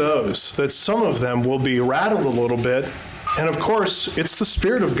among those, that some of them will be rattled a little bit. And of course, it's the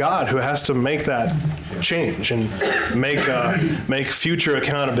Spirit of God who has to make that change and make future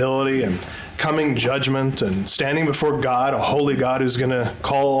accountability and coming judgment and standing before God, a holy God who's going to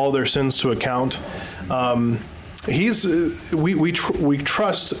call all their sins to account. We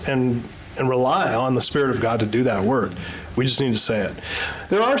trust and rely on the Spirit of God to do that work. We just need to say it.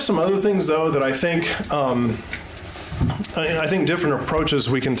 There are some other things, though, that I think different approaches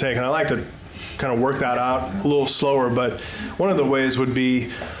we can take, and I like to kind of work that out a little slower, but one of the ways would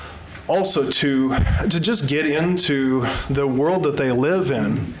be also to just get into the world that they live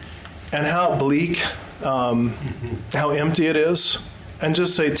in and how bleak, how empty it is, and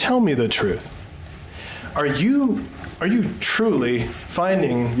just say, tell me the truth. Are you truly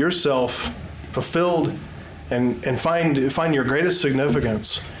finding yourself fulfilled and find your greatest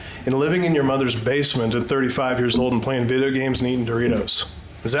significance in living in your mother's basement at 35 years old and playing video games and eating Doritos?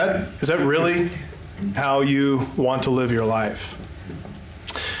 Is that really how you want to live your life?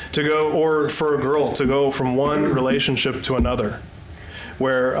 Or for a girl to go from one relationship to another,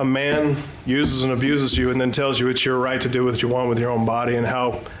 where a man uses and abuses you and then tells you it's your right to do what you want with your own body and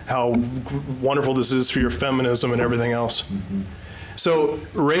how wonderful this is for your feminism and everything else. Mm-hmm. So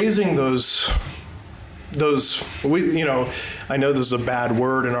raising those I know this is a bad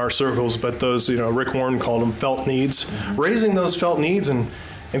word in our circles, but those, Rick Warren called them felt needs. Mm-hmm. Raising those felt needs and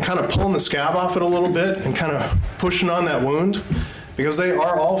kind of pulling the scab off it a little bit and kind of pushing on that wound, because they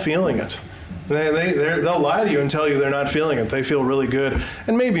are all feeling it. They'll lie to you and tell you they're not feeling it. They feel really good.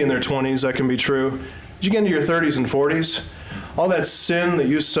 And maybe in their 20s that can be true. As you get into your 30s and 40s, all that sin that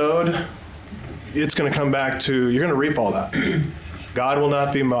you sowed, it's going to come back to, you're going to reap all that. God will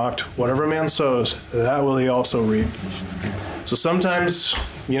not be mocked. Whatever a man sows, that will he also reap. So sometimes,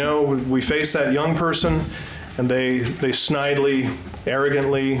 we face that young person and they snidely,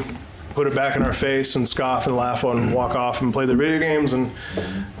 arrogantly put it back in our face and scoff and laugh and walk off and play their video games and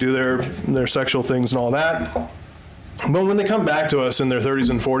do their sexual things and all that. But when they come back to us in their 30s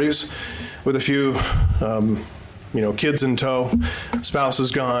and 40s with a few, kids in tow, spouse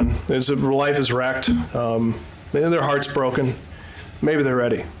is gone, life is wrecked, their heart's broken, maybe they're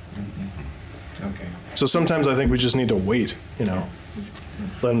ready. Okay. So sometimes I think we just need to wait, let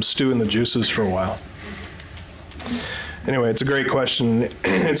them stew in the juices for a while. Anyway, it's a great question.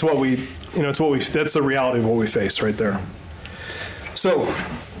 It's that's the reality of what we face right there. So,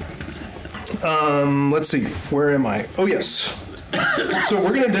 let's see, where am I? Oh, yes. So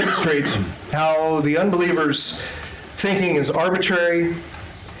we're going to demonstrate how the unbeliever's thinking is arbitrary,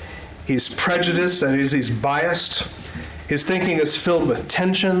 he's prejudiced, that is, he's biased. His thinking is filled with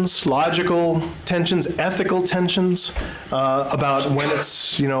tensions, logical tensions, ethical tensions about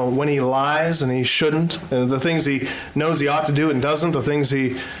when he lies and he shouldn't, the things he knows he ought to do and doesn't, the things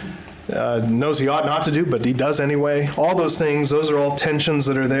he knows he ought not to do, but he does anyway. All those things, those are all tensions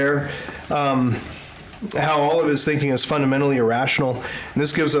that are there. How all of his thinking is fundamentally irrational. And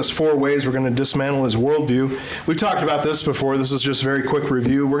this gives us 4 ways we're going to dismantle his worldview. We've talked about this before. This is just a very quick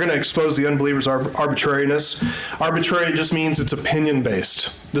review. We're going to expose the unbeliever's arbitrariness. Arbitrary just means it's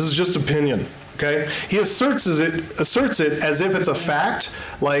opinion-based. This is just opinion, okay? He asserts it as if it's a fact,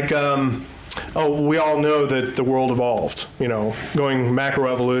 like, we all know that the world evolved, going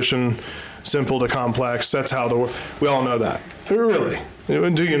macroevolution, simple to complex. That's how we all know that. Really?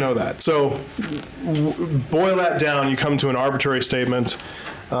 Do you know that? So boil that down, you come to an arbitrary statement.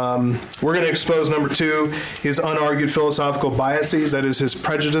 We're going to expose number 2, his unargued philosophical biases, that is his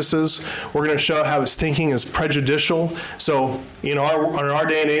prejudices. We're going to show how his thinking is prejudicial. So in our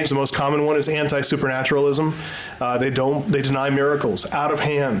day and age, the most common one is anti-supernaturalism. They deny miracles out of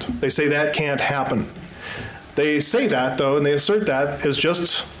hand. They say that can't happen. They say that, though, and they assert that as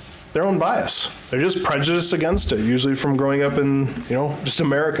just their own bias. They're just prejudiced against it, usually from growing up in, just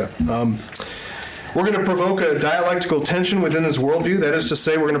America. We're going to provoke a dialectical tension within his worldview. That is to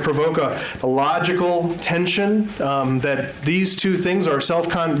say, we're going to provoke a logical tension that these two things are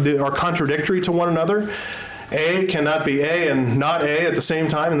contradictory to one another. A cannot be A and not A at the same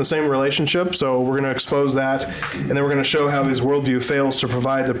time in the same relationship. So we're going to expose that. And then we're going to show how his worldview fails to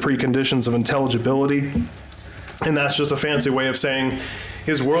provide the preconditions of intelligibility. And that's just a fancy way of saying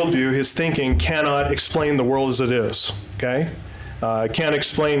his worldview, his thinking, cannot explain the world as it is, okay?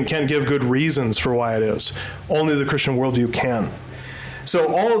 Can't give good reasons for why it is. Only the Christian worldview can.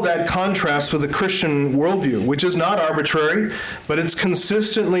 So all of that contrasts with the Christian worldview, which is not arbitrary, but it's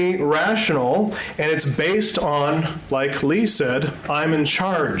consistently rational, and it's based on, like Lee said, I'm in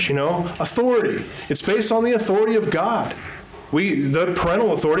charge, authority. It's based on the authority of God. The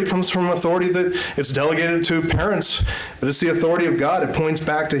parental authority comes from authority that it's delegated to parents, but it's the authority of God. It points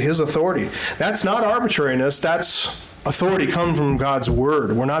back to his authority. That's not arbitrariness. That's authority come from God's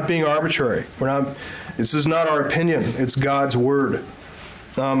word. We're not being arbitrary. This is not our opinion. It's God's word.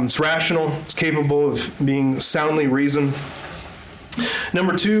 It's rational. It's capable of being soundly reasoned.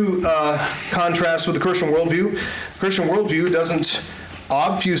 Number 2, contrast with the Christian worldview. The Christian worldview doesn't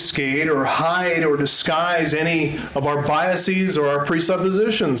obfuscate or hide or disguise any of our biases or our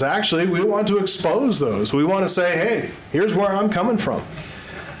presuppositions. Actually, we want to expose those. We want to say, hey, here's where I'm coming from.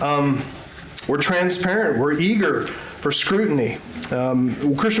 We're transparent. We're eager for scrutiny.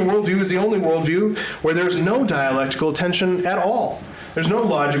 Christian worldview is the only worldview where there's no dialectical tension at all. There's no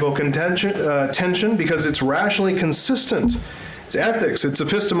logical tension because it's rationally consistent. Its ethics, its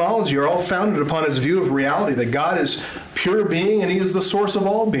epistemology are all founded upon its view of reality, that God is pure being and he is the source of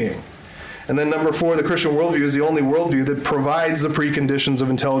all being. And then number 4, the Christian worldview is the only worldview that provides the preconditions of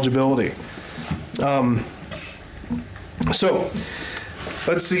intelligibility. So,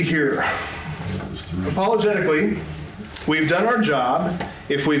 let's see here. Apologetically, we've done our job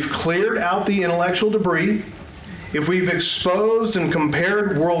if we've cleared out the intellectual debris, if we've exposed and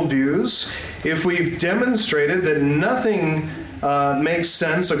compared worldviews, if we've demonstrated that nothing makes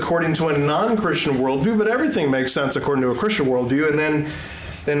sense according to a non-Christian worldview, but everything makes sense according to a Christian worldview, and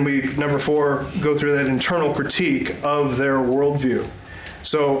then we, number 4, go through that internal critique of their worldview.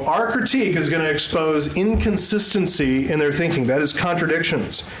 So our critique is going to expose inconsistency in their thinking. That is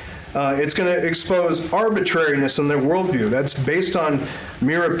contradictions. It's going to expose arbitrariness in their worldview. That's based on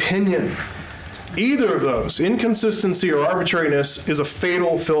mere opinion. Either of those, inconsistency or arbitrariness, is a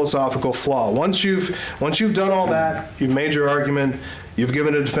fatal philosophical flaw. Once you've done all that, you've made your argument, you've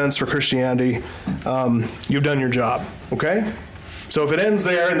given a defense for Christianity, you've done your job, okay? So if it ends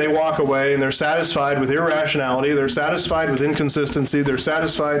there and they walk away and they're satisfied with irrationality, they're satisfied with inconsistency, they're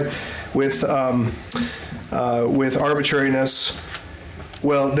satisfied with arbitrariness,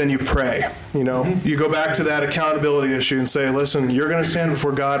 well, then you pray, You go back to that accountability issue and say, listen, you're going to stand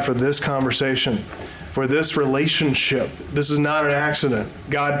before God for this conversation, for this relationship. This is not an accident.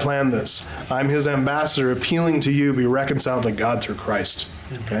 God planned this. I'm his ambassador appealing to you, be reconciled to God through Christ.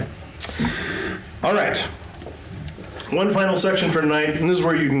 Okay? All right. One final section for tonight, and this is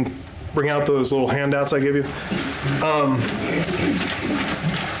where you can bring out those little handouts I give you.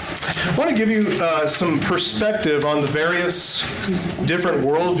 I want to give you some perspective on the various different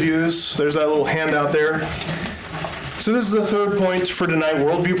worldviews. There's that little handout there. So this is the third point for tonight,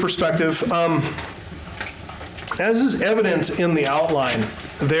 worldview perspective. As is evident in the outline,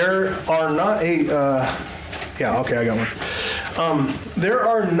 there are not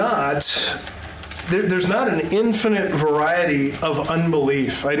there's not an infinite variety of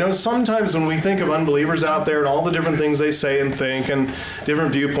unbelief. I know sometimes when we think of unbelievers out there and all the different things they say and think and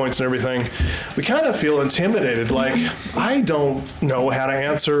different viewpoints and everything, we kind of feel intimidated, like, I don't know how to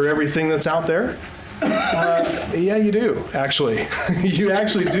answer everything that's out there. Yeah, you do, actually. You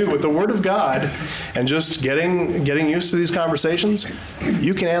actually do. With the Word of God and just getting used to these conversations,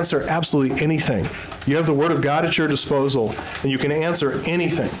 you can answer absolutely anything. You have the Word of God at your disposal, and you can answer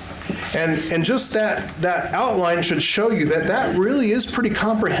anything. And just that outline should show you that really is pretty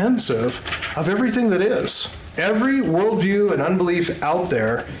comprehensive of everything that is. Every worldview and unbelief out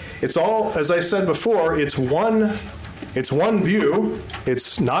there, it's all, as I said before, it's one view.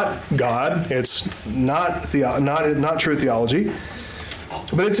 It's not God. It's not true theology.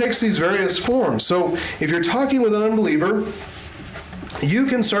 But it takes these various forms. So if you're talking with an unbeliever, you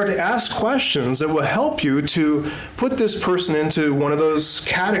can start to ask questions that will help you to put this person into one of those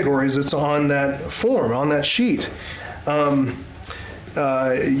categories that's on that form, on that sheet. You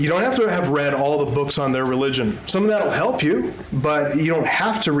don't have to have read all the books on their religion. Some of that will help you, but you don't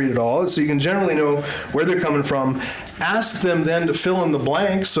have to read it all, so you can generally know where they're coming from. Ask them then to fill in the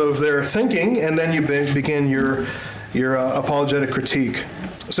blanks of their thinking, and then you begin your apologetic critique.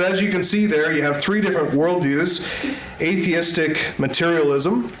 So as you can see there, you have 3 different worldviews. Atheistic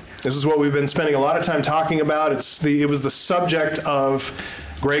materialism. This is what we've been spending a lot of time talking about. It was the subject of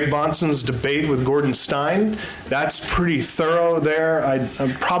Greg Bonson's debate with Gordon Stein. That's pretty thorough there. I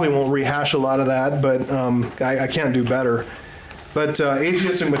probably won't rehash a lot of that, but I can't do better. But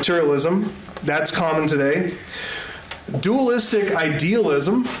atheistic materialism, that's common today. dualistic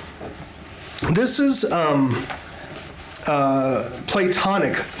idealism. This is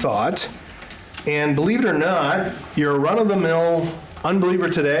Platonic thought. And believe it or not, your run-of-the-mill unbeliever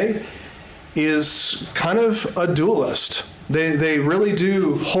today is kind of a dualist. They really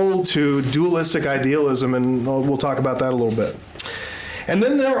do hold to dualistic idealism, and we'll talk about that a little bit. And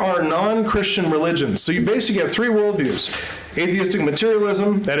then there are non-Christian religions. So you basically have three worldviews. Atheistic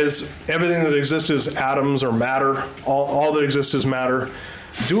materialism, that is, everything that exists is atoms or matter. All that exists is matter.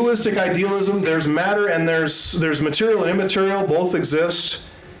 Dualistic idealism, there's matter and there's material and immaterial, both exist.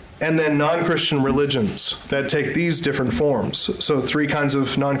 And then non-Christian religions that take these different forms. So three kinds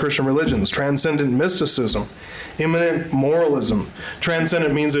of non-Christian religions: transcendent mysticism, immanent moralism.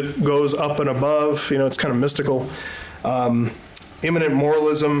 Transcendent means it goes up and above, it's kind of mystical. Immanent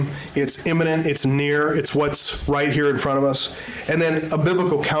moralism, it's immanent, it's near, it's what's right here in front of us. And then a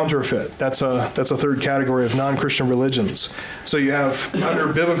biblical counterfeit. That's a third category of non-Christian religions. So you have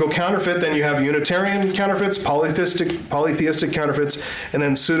under biblical counterfeit, then you have Unitarian counterfeits, polytheistic counterfeits, and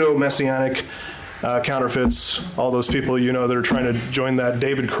then pseudo-messianic counterfeits. All those people that are trying to join that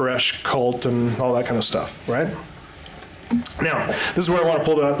David Koresh cult and all that kind of stuff, right? Now, this is where I want to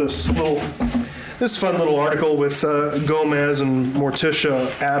pull out this fun little article with Gomez and Morticia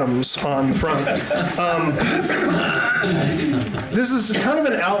Adams on the front. This is kind of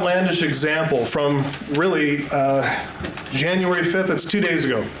an outlandish example from really January 5th. That's 2 days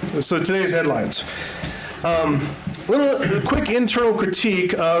ago. So today's headlines. A quick internal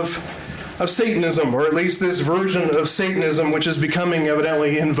critique of Satanism, or at least this version of Satanism, which is becoming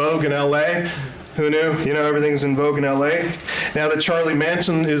evidently in vogue in L.A. Who knew? Everything's in vogue in L.A. Now that Charlie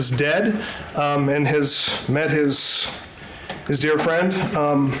Manson is dead and has met his dear friend,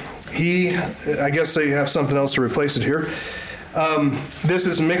 I guess they have something else to replace it here. This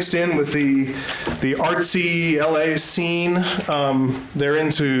is mixed in with the artsy L.A. scene. They're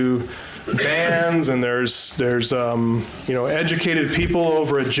into bands, and there's educated people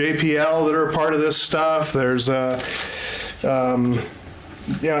over at JPL that are a part of this stuff. There's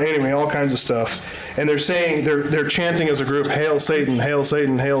anyway, all kinds of stuff. And they're saying, they're chanting as a group, "Hail Satan, hail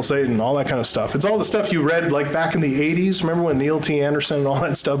Satan, hail Satan," all that kind of stuff. It's all the stuff you read like back in the 80s. Remember when Neil T. Anderson and all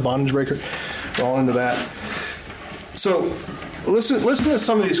that stuff, Bondage Breaker, we're all into that. So listen to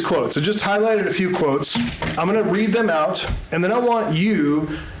some of these quotes. I just highlighted a few quotes. I'm going to read them out, and then I want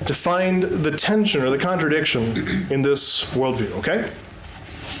you to find the tension or the contradiction in this worldview, okay?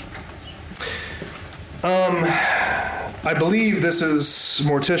 I believe this is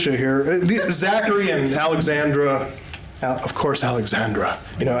Morticia here. Zachary and Alexandra, of course Alexandra.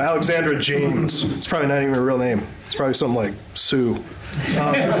 Alexandra James. It's probably not even a real name. It's probably something like Sue.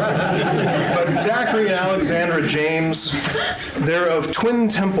 But Zachary and Alexandra James, they're of Twin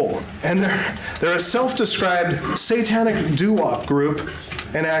Temple, and they're a self-described satanic doo-wop group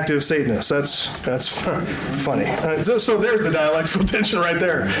and active Satanists. That's funny. So there's the dialectical tension right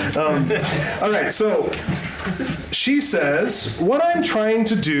there. All right, so she says, "What I'm trying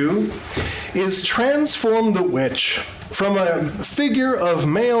to do is transform the witch from a figure of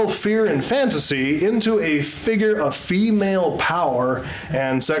male fear and fantasy into a figure of female power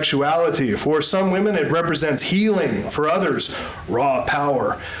and sexuality. For some women, it represents healing. For others, raw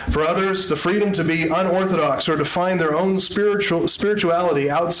power. For others, the freedom to be unorthodox or to find their own spirituality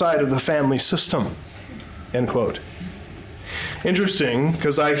outside of the family system." End quote. Interesting,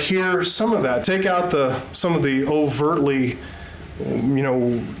 because I hear some of that. Take out some of the overtly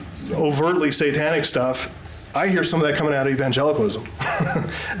satanic stuff. I hear some of that coming out of evangelicalism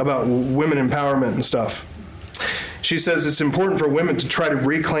about women empowerment and stuff. She says it's important for women to try to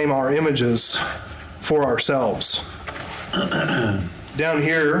reclaim our images for ourselves. Down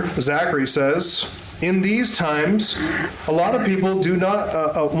here, Zachary says, "In these times, a lot of people do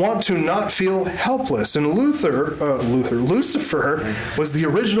not want to not feel helpless. And Lucifer was the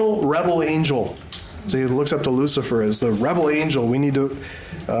original rebel angel." So he looks up to Lucifer as the rebel angel. We need to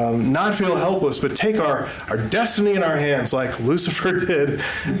not feel helpless, but take our destiny in our hands like Lucifer did.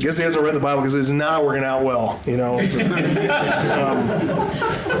 I guess he hasn't read the Bible because it's not working out well,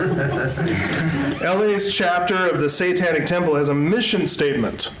 LA's chapter of the Satanic Temple has a mission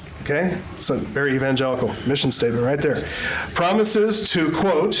statement. Okay? It's a very evangelical mission statement right there. Promises to,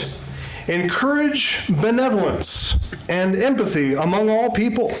 quote, "encourage benevolence and empathy among all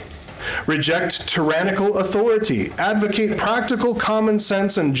people. Reject tyrannical authority, advocate practical common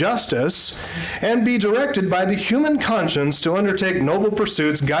sense and justice, and be directed by the human conscience to undertake noble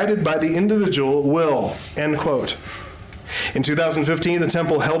pursuits guided by the individual will." End quote. In 2015, the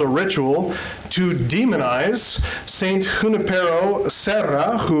temple held a ritual to demonize Saint Junipero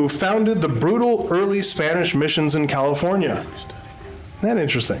Serra, who founded the brutal early Spanish missions in California. Isn't that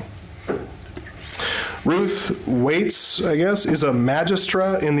interesting? Ruth Waits, I guess, is a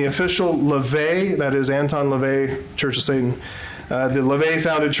magistra in the official LaVey, that is Anton LaVey Church of Satan, the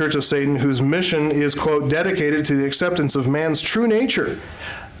LaVey-founded Church of Satan, whose mission is, quote, dedicated to the acceptance of man's true nature,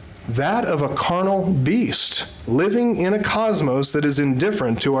 that of a carnal beast, living in a cosmos that is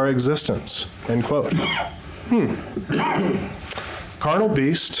indifferent to our existence, end quote. Carnal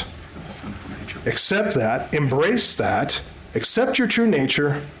beast, accept that, embrace that, accept your true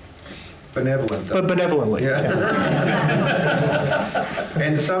nature, Benevolent. but benevolently. Yeah.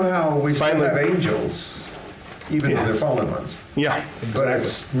 And somehow we still Finally. have angels, even though they're fallen ones. Yeah, But exactly.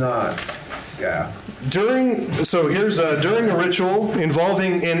 it's not, yeah. During a ritual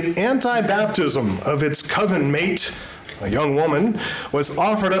involving an anti-baptism of its coven mate, a young woman, was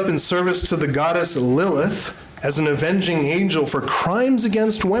offered up in service to the goddess Lilith as an avenging angel for crimes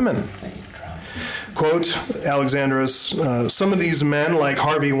against women. Quote, Alexandra's, some of these men, like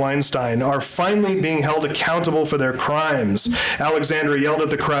Harvey Weinstein, are finally being held accountable for their crimes. Alexandra yelled at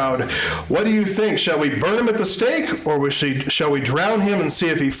the crowd, "What do you think? Shall we burn him at the stake, or shall we drown him and see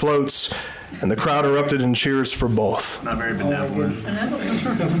if he floats?" And the crowd erupted in cheers for both. Not very benevolent.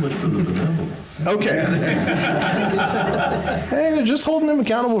 Okay. Hey, they're just holding him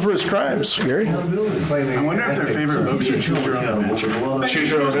accountable for his crimes, Gary. I wonder if their favorite books are Choose Your Own Adventure. Choose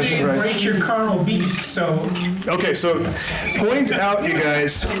your own adventure, right? Embrace your carnal beast, so Okay, so point out, you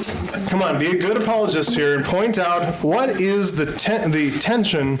guys, come on, be a good apologist here and point out what is the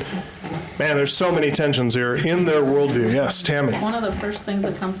tension. Man, there's so many tensions here in their worldview. Yes, Tammy. One of the first things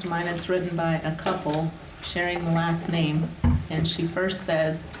that comes to mind, it's written by a couple sharing the last name, and she first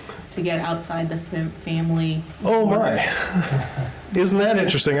says to get outside the family. Oh my. Isn't that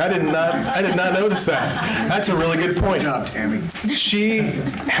interesting? I did not notice that. That's a really good point. Good job, Tammy. She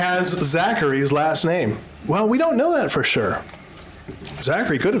has Zachary's last name. Well, we don't know that for sure.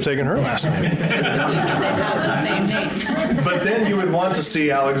 Zachary could have taken her last name. They have the same name. But then you would want to see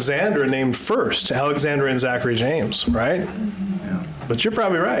Alexandra named first, Alexandra and Zachary James, right? Yeah. But you're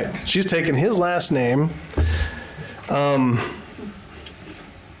probably right. She's taken his last name, and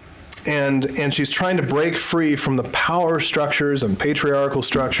she's trying to break free from the power structures and patriarchal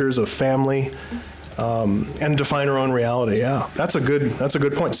structures of family, and define her own reality. Yeah, that's a good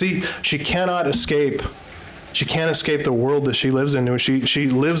point. See, she can't escape the world that she lives in. She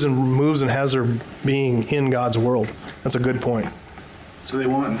lives and moves and has her being in God's world. That's a good point. So they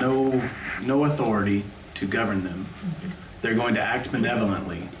want no authority to govern them. They're going to act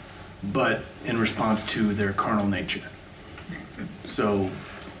benevolently, but in response to their carnal nature. So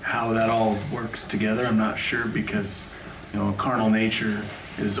how that all works together, I'm not sure, because a carnal nature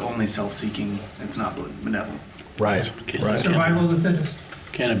is only self-seeking. It's not benevolent. Right. Right. survival of the fittest.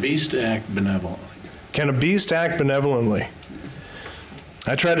 Can a beast act benevolently? Can a beast act benevolently?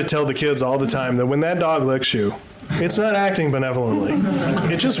 I try to tell the kids all the time that when that dog licks you, it's not acting benevolently.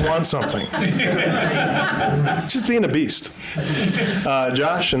 It just wants something. It's just being a beast.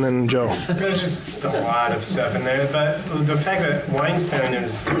 Josh and then Joe. There's just a lot of stuff in there, but the fact that Weinstein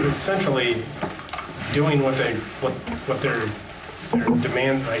is essentially doing what their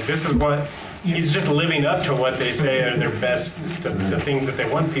demand, like this is what he's just living up to what they say are their best, the things that they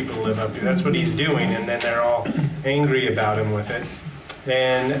want people to live up to. That's what he's doing, and then they're all angry about him with it,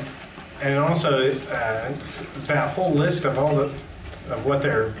 and also that whole list of what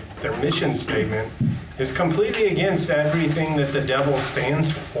their mission statement is completely against everything that the devil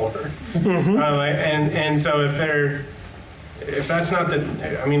stands for. And so if that's not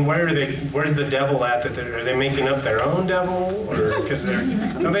where's the devil at? Are they making up their own devil, or because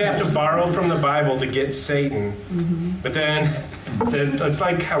they have to borrow from the Bible to get Satan? But then it's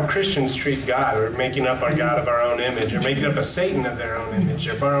like how Christians treat God, or making up our God of our own image, or making up a Satan of their own image.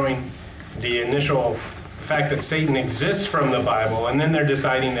 They're borrowing the fact that Satan exists from the Bible, and then they're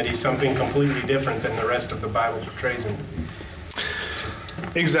deciding that he's something completely different than the rest of the Bible portrays him.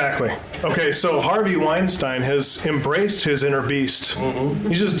 Exactly. Okay, so Harvey Weinstein has embraced his inner beast.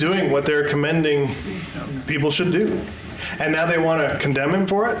 He's just doing what they're commending people should do. And now they want to condemn him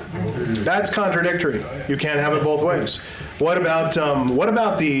for it? That's contradictory. You can't have it both ways. What about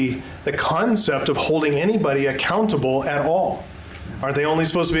the concept of holding anybody accountable at all? Aren't they only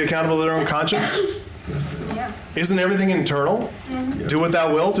supposed to be accountable to their own conscience? Yeah. Isn't everything internal? Do what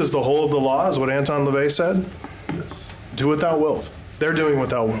thou wilt is the whole of the law, is what Anton LaVey said. Do what thou wilt. They're doing what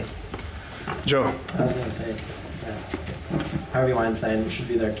thou wilt. Joe. I was going to say that Harvey Weinstein should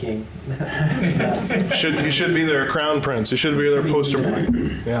be their king. He should be their crown prince. He should be their poster boy.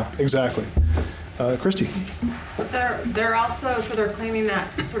 Yeah, exactly. Christy. But they're also, so they're claiming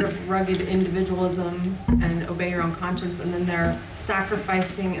that sort of rugged individualism and obey your own conscience, and then they're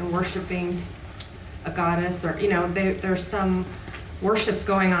sacrificing and worshiping a goddess, or, there's some worship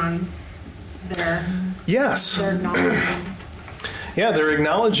going on there. Yes. They're acknowledging. Yeah, they're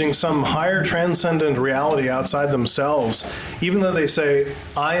acknowledging some higher transcendent reality outside themselves. Even though they say,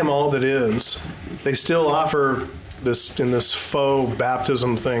 I am all that is, they still offer this, in this faux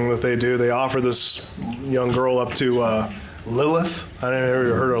baptism thing that they do, they offer this young girl up to Lilith. I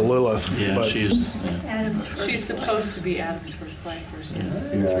never heard of Lilith. Yeah, but She's supposed to be Adam's first wife or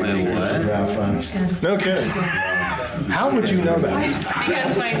something. no kidding. How would you know that?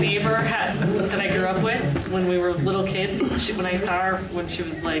 Because my neighbor that I grew up with when we were little kids, when I saw her when she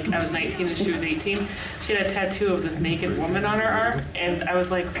was I was 19 and she was 18, she had a tattoo of this naked woman on her arm, and I was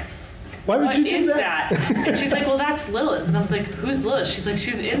like, Why would what you do is that? And she's like, well, that's Lilith. And I was like, who's Lilith? She's like,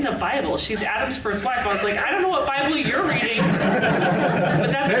 she's in the Bible. She's Adam's first wife. I was like, I don't know what Bible you're reading.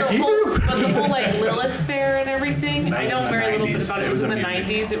 But that's the whole Lilith fair and everything. I know very little bit about it. It was in the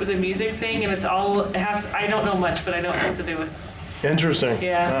 90s. It was a music thing, and I don't know much, but I know it has to do with. Interesting.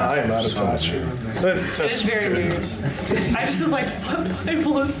 Yeah. I am not a touch. It's very weird. I just was like, what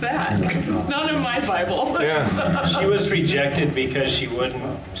Bible is that? It's not in my Bible. Yeah. She was rejected because she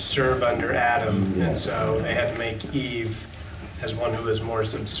wouldn't serve under Adam, and so they had to make Eve as one who was more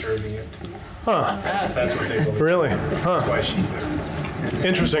subservient. Huh. That's what they believe. Really? That's Huh. why she's there.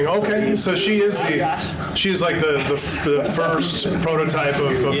 Interesting. Okay, so she's like the first prototype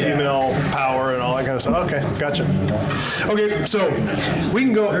of female power and all that kind of stuff. Okay, gotcha. Okay, so we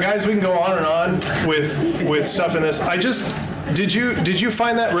can go on and on with stuff in this. Did you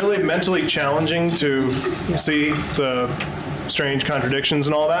find that really mentally challenging to see the strange contradictions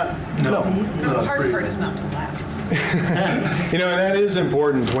and all that? No. The hard part is not to laugh. And that is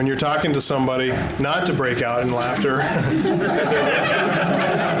important when you're talking to somebody, not to break out in laughter.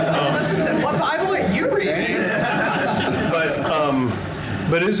 What Bible are you reading?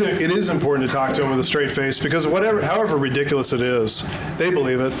 But it is important to talk to them with a straight face, because however ridiculous it is, they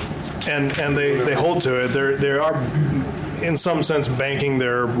believe it, and they hold to it. They are, in some sense, banking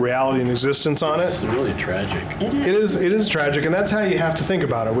their reality and existence on it. It's really tragic. It is tragic, and that's how you have to think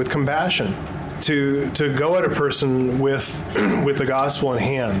about it, with compassion. To go at a person with the gospel in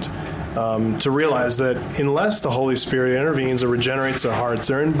hand, to realize that unless the Holy Spirit intervenes or regenerates their hearts,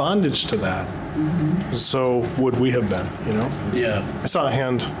 they're in bondage to that. Mm-hmm. So would we have been, Yeah. I saw a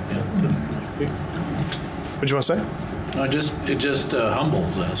hand. Yeah. What'd you want to say? No, it just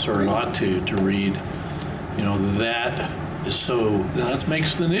humbles us, or it ought to read, that is so, that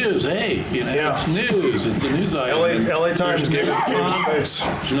makes the news. Hey, it's news. It's a news item. LA Times gave it space.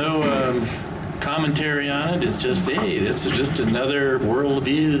 There's no commentary on it. It's just, hey, this is just another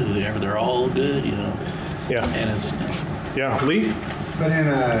worldview. They're all good, Yeah. And it's. Yeah, Lee? But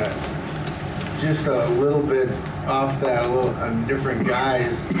just a little bit off that, a different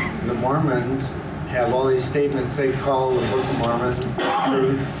guise, the Mormons have all these statements they call the Book of Mormon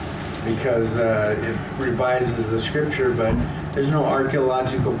truth, because it revises the scripture, but there's no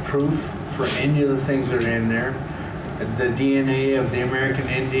archaeological proof for any of the things that are in there. The DNA of the American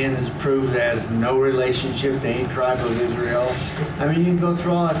Indian is proved as no relationship to any tribe of Israel. I mean, you can go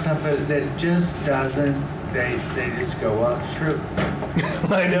through all that stuff, but that just doesn't, they just go, well, it's true.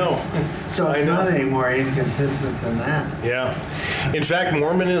 I know. So it's not any more inconsistent than that. Yeah. In fact,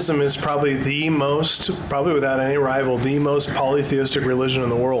 Mormonism is probably probably without any rival, the most polytheistic religion in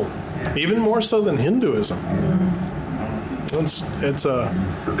the world. Even more so than Hinduism.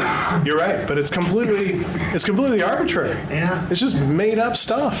 You're right, but it's completely arbitrary. Yeah. It's just made up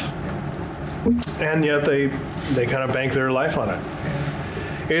stuff. And yet they kind of bank their life on it.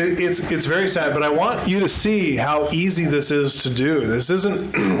 It's very sad, but I want you to see how easy this is to do. This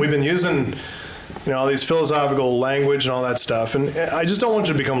isn't, we've been using, all these philosophical language and all that stuff, and I just don't want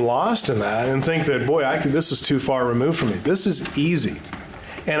you to become lost in that and think that, boy, this is too far removed from me. This is easy.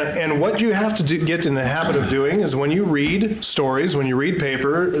 And what you have to get in the habit of doing is when you read stories, when you read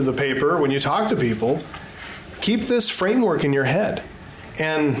the paper, when you talk to people, keep this framework in your head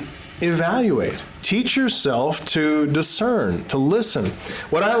and evaluate. Teach yourself to discern, to listen.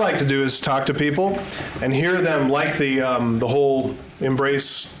 What I like to do is talk to people and hear them like the whole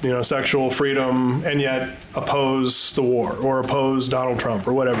embrace, sexual freedom and yet oppose the war or oppose Donald Trump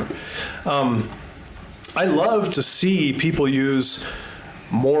or whatever. I love to see people use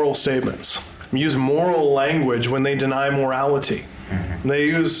moral statements, use moral language when they deny morality. And they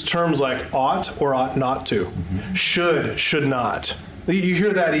use terms like ought or ought not to, should not. You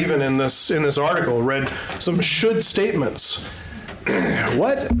hear that even in this article. Read some should statements.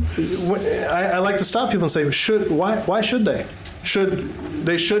 What? I like to stop people and say, should? Why should they?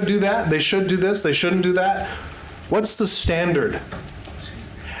 They should do that. They should do this. They shouldn't do that. What's the standard?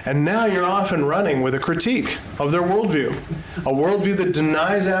 And now you're off and running with a critique of their worldview, a worldview that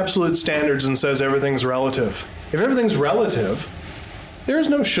denies absolute standards and says everything's relative. If everything's relative, there is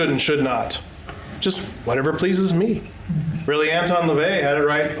no should and should not. Just whatever pleases me. Really, Anton LaVey had it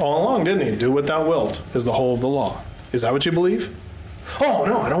right all along, didn't he? Do what thou wilt is the whole of the law. Is that what you believe? Oh,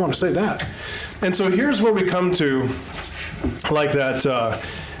 no, I don't want to say that. And so here's where we come to, like that,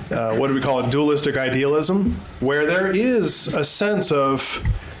 what do we call it, dualistic idealism, where there is a sense of,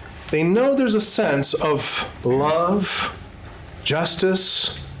 they know there's a sense of love,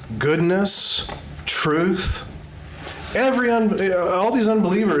 justice, goodness, truth. All these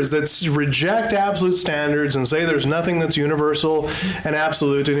unbelievers that reject absolute standards and say there's nothing that's universal and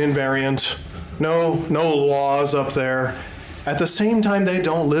absolute and invariant, no laws up there. At the same time, they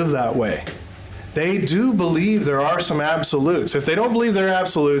don't live that way. They do believe there are some absolutes. If they don't believe they're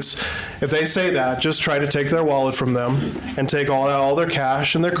absolutes, if they say that, just try to take their wallet from them and take all their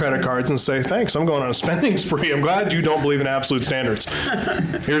cash and their credit cards and say, thanks, I'm going on a spending spree. I'm glad you don't believe in absolute standards.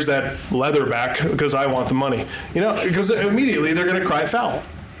 Here's that leather back because I want the money. Because immediately they're going to cry foul.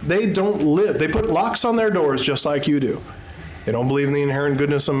 They don't live. They put locks on their doors just like you do. They don't believe in the inherent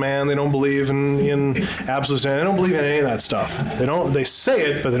goodness of man. They don't believe in absolute standards. They don't believe in any of that stuff. They say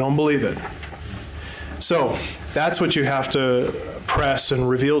it, but they don't believe it. So that's what you have to press and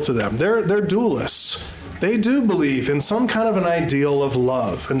reveal to them. They're dualists. They do believe in some kind of an ideal of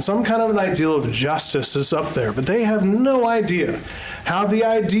love and some kind of an ideal of justice is up there, but they have no idea how the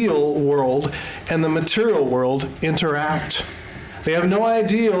ideal world and the material world interact. They have no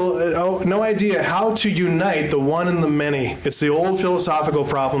idea how to unite the one and the many. It's the old philosophical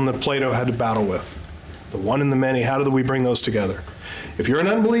problem that Plato had to battle with. The one and the many, how do we bring those together? If you're an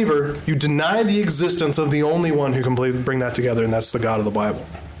unbeliever, you deny the existence of the only one who can bring that together, and that's the God of the Bible.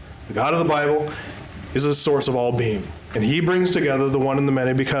 The God of the Bible is the source of all being, and he brings together the one and the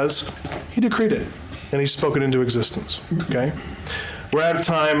many because he decreed it, and he spoke it into existence. Okay? We're out of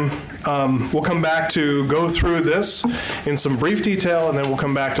time. We'll come back to go through this in some brief detail, and then we'll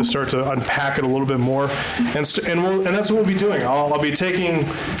come back to start to unpack it a little bit more. And that's what we'll be doing. I'll be taking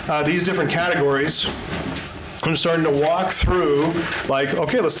these different categories. I'm starting to walk through,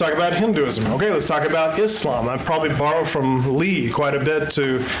 okay, let's talk about Hinduism. Okay, let's talk about Islam. I probably borrow from Lee quite a bit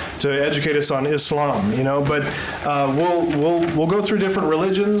to educate us on Islam, But we'll go through different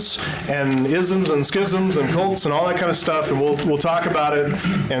religions and isms and schisms and cults and all that kind of stuff, and we'll talk about it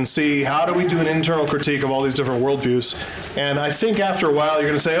and see how do we do an internal critique of all these different worldviews. And I think after a while you're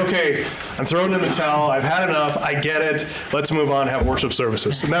going to say, okay, I'm throwing in the towel. I've had enough. I get it. Let's move on and have worship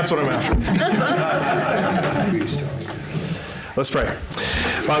services. And that's what I'm after. Let's pray.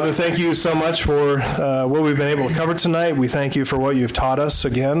 Father, thank you so much for what we've been able to cover tonight. We thank you for what you've taught us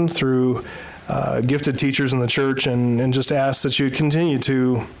again through gifted teachers in the church, and just ask that you continue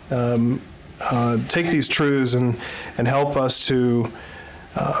to take these truths and help us to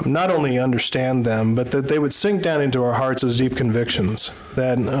not only understand them, but that they would sink down into our hearts as deep convictions,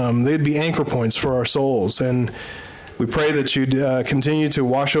 that they'd be anchor points for our souls. And we pray that you'd continue to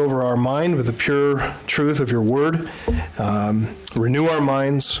wash over our mind with the pure truth of your word, renew our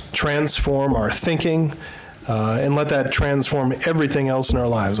minds, transform our thinking, and let that transform everything else in our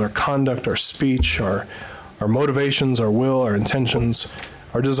lives, our conduct, our speech, our motivations, our will, our intentions,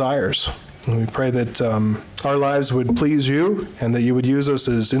 our desires. And we pray that our lives would please you and that you would use us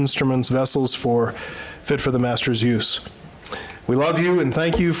as instruments, vessels fit for the Master's use. We love you and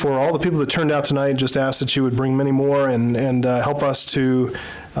thank you for all the people that turned out tonight. Just ask that you would bring many more and help us to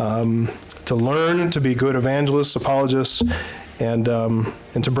learn to be good evangelists, apologists, and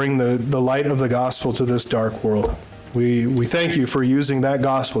to bring the light of the gospel to this dark world. We thank you for using that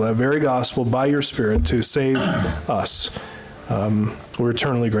gospel, that very gospel, by your Spirit to save us. We're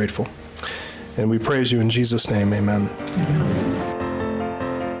eternally grateful. And we praise you in Jesus' name, amen.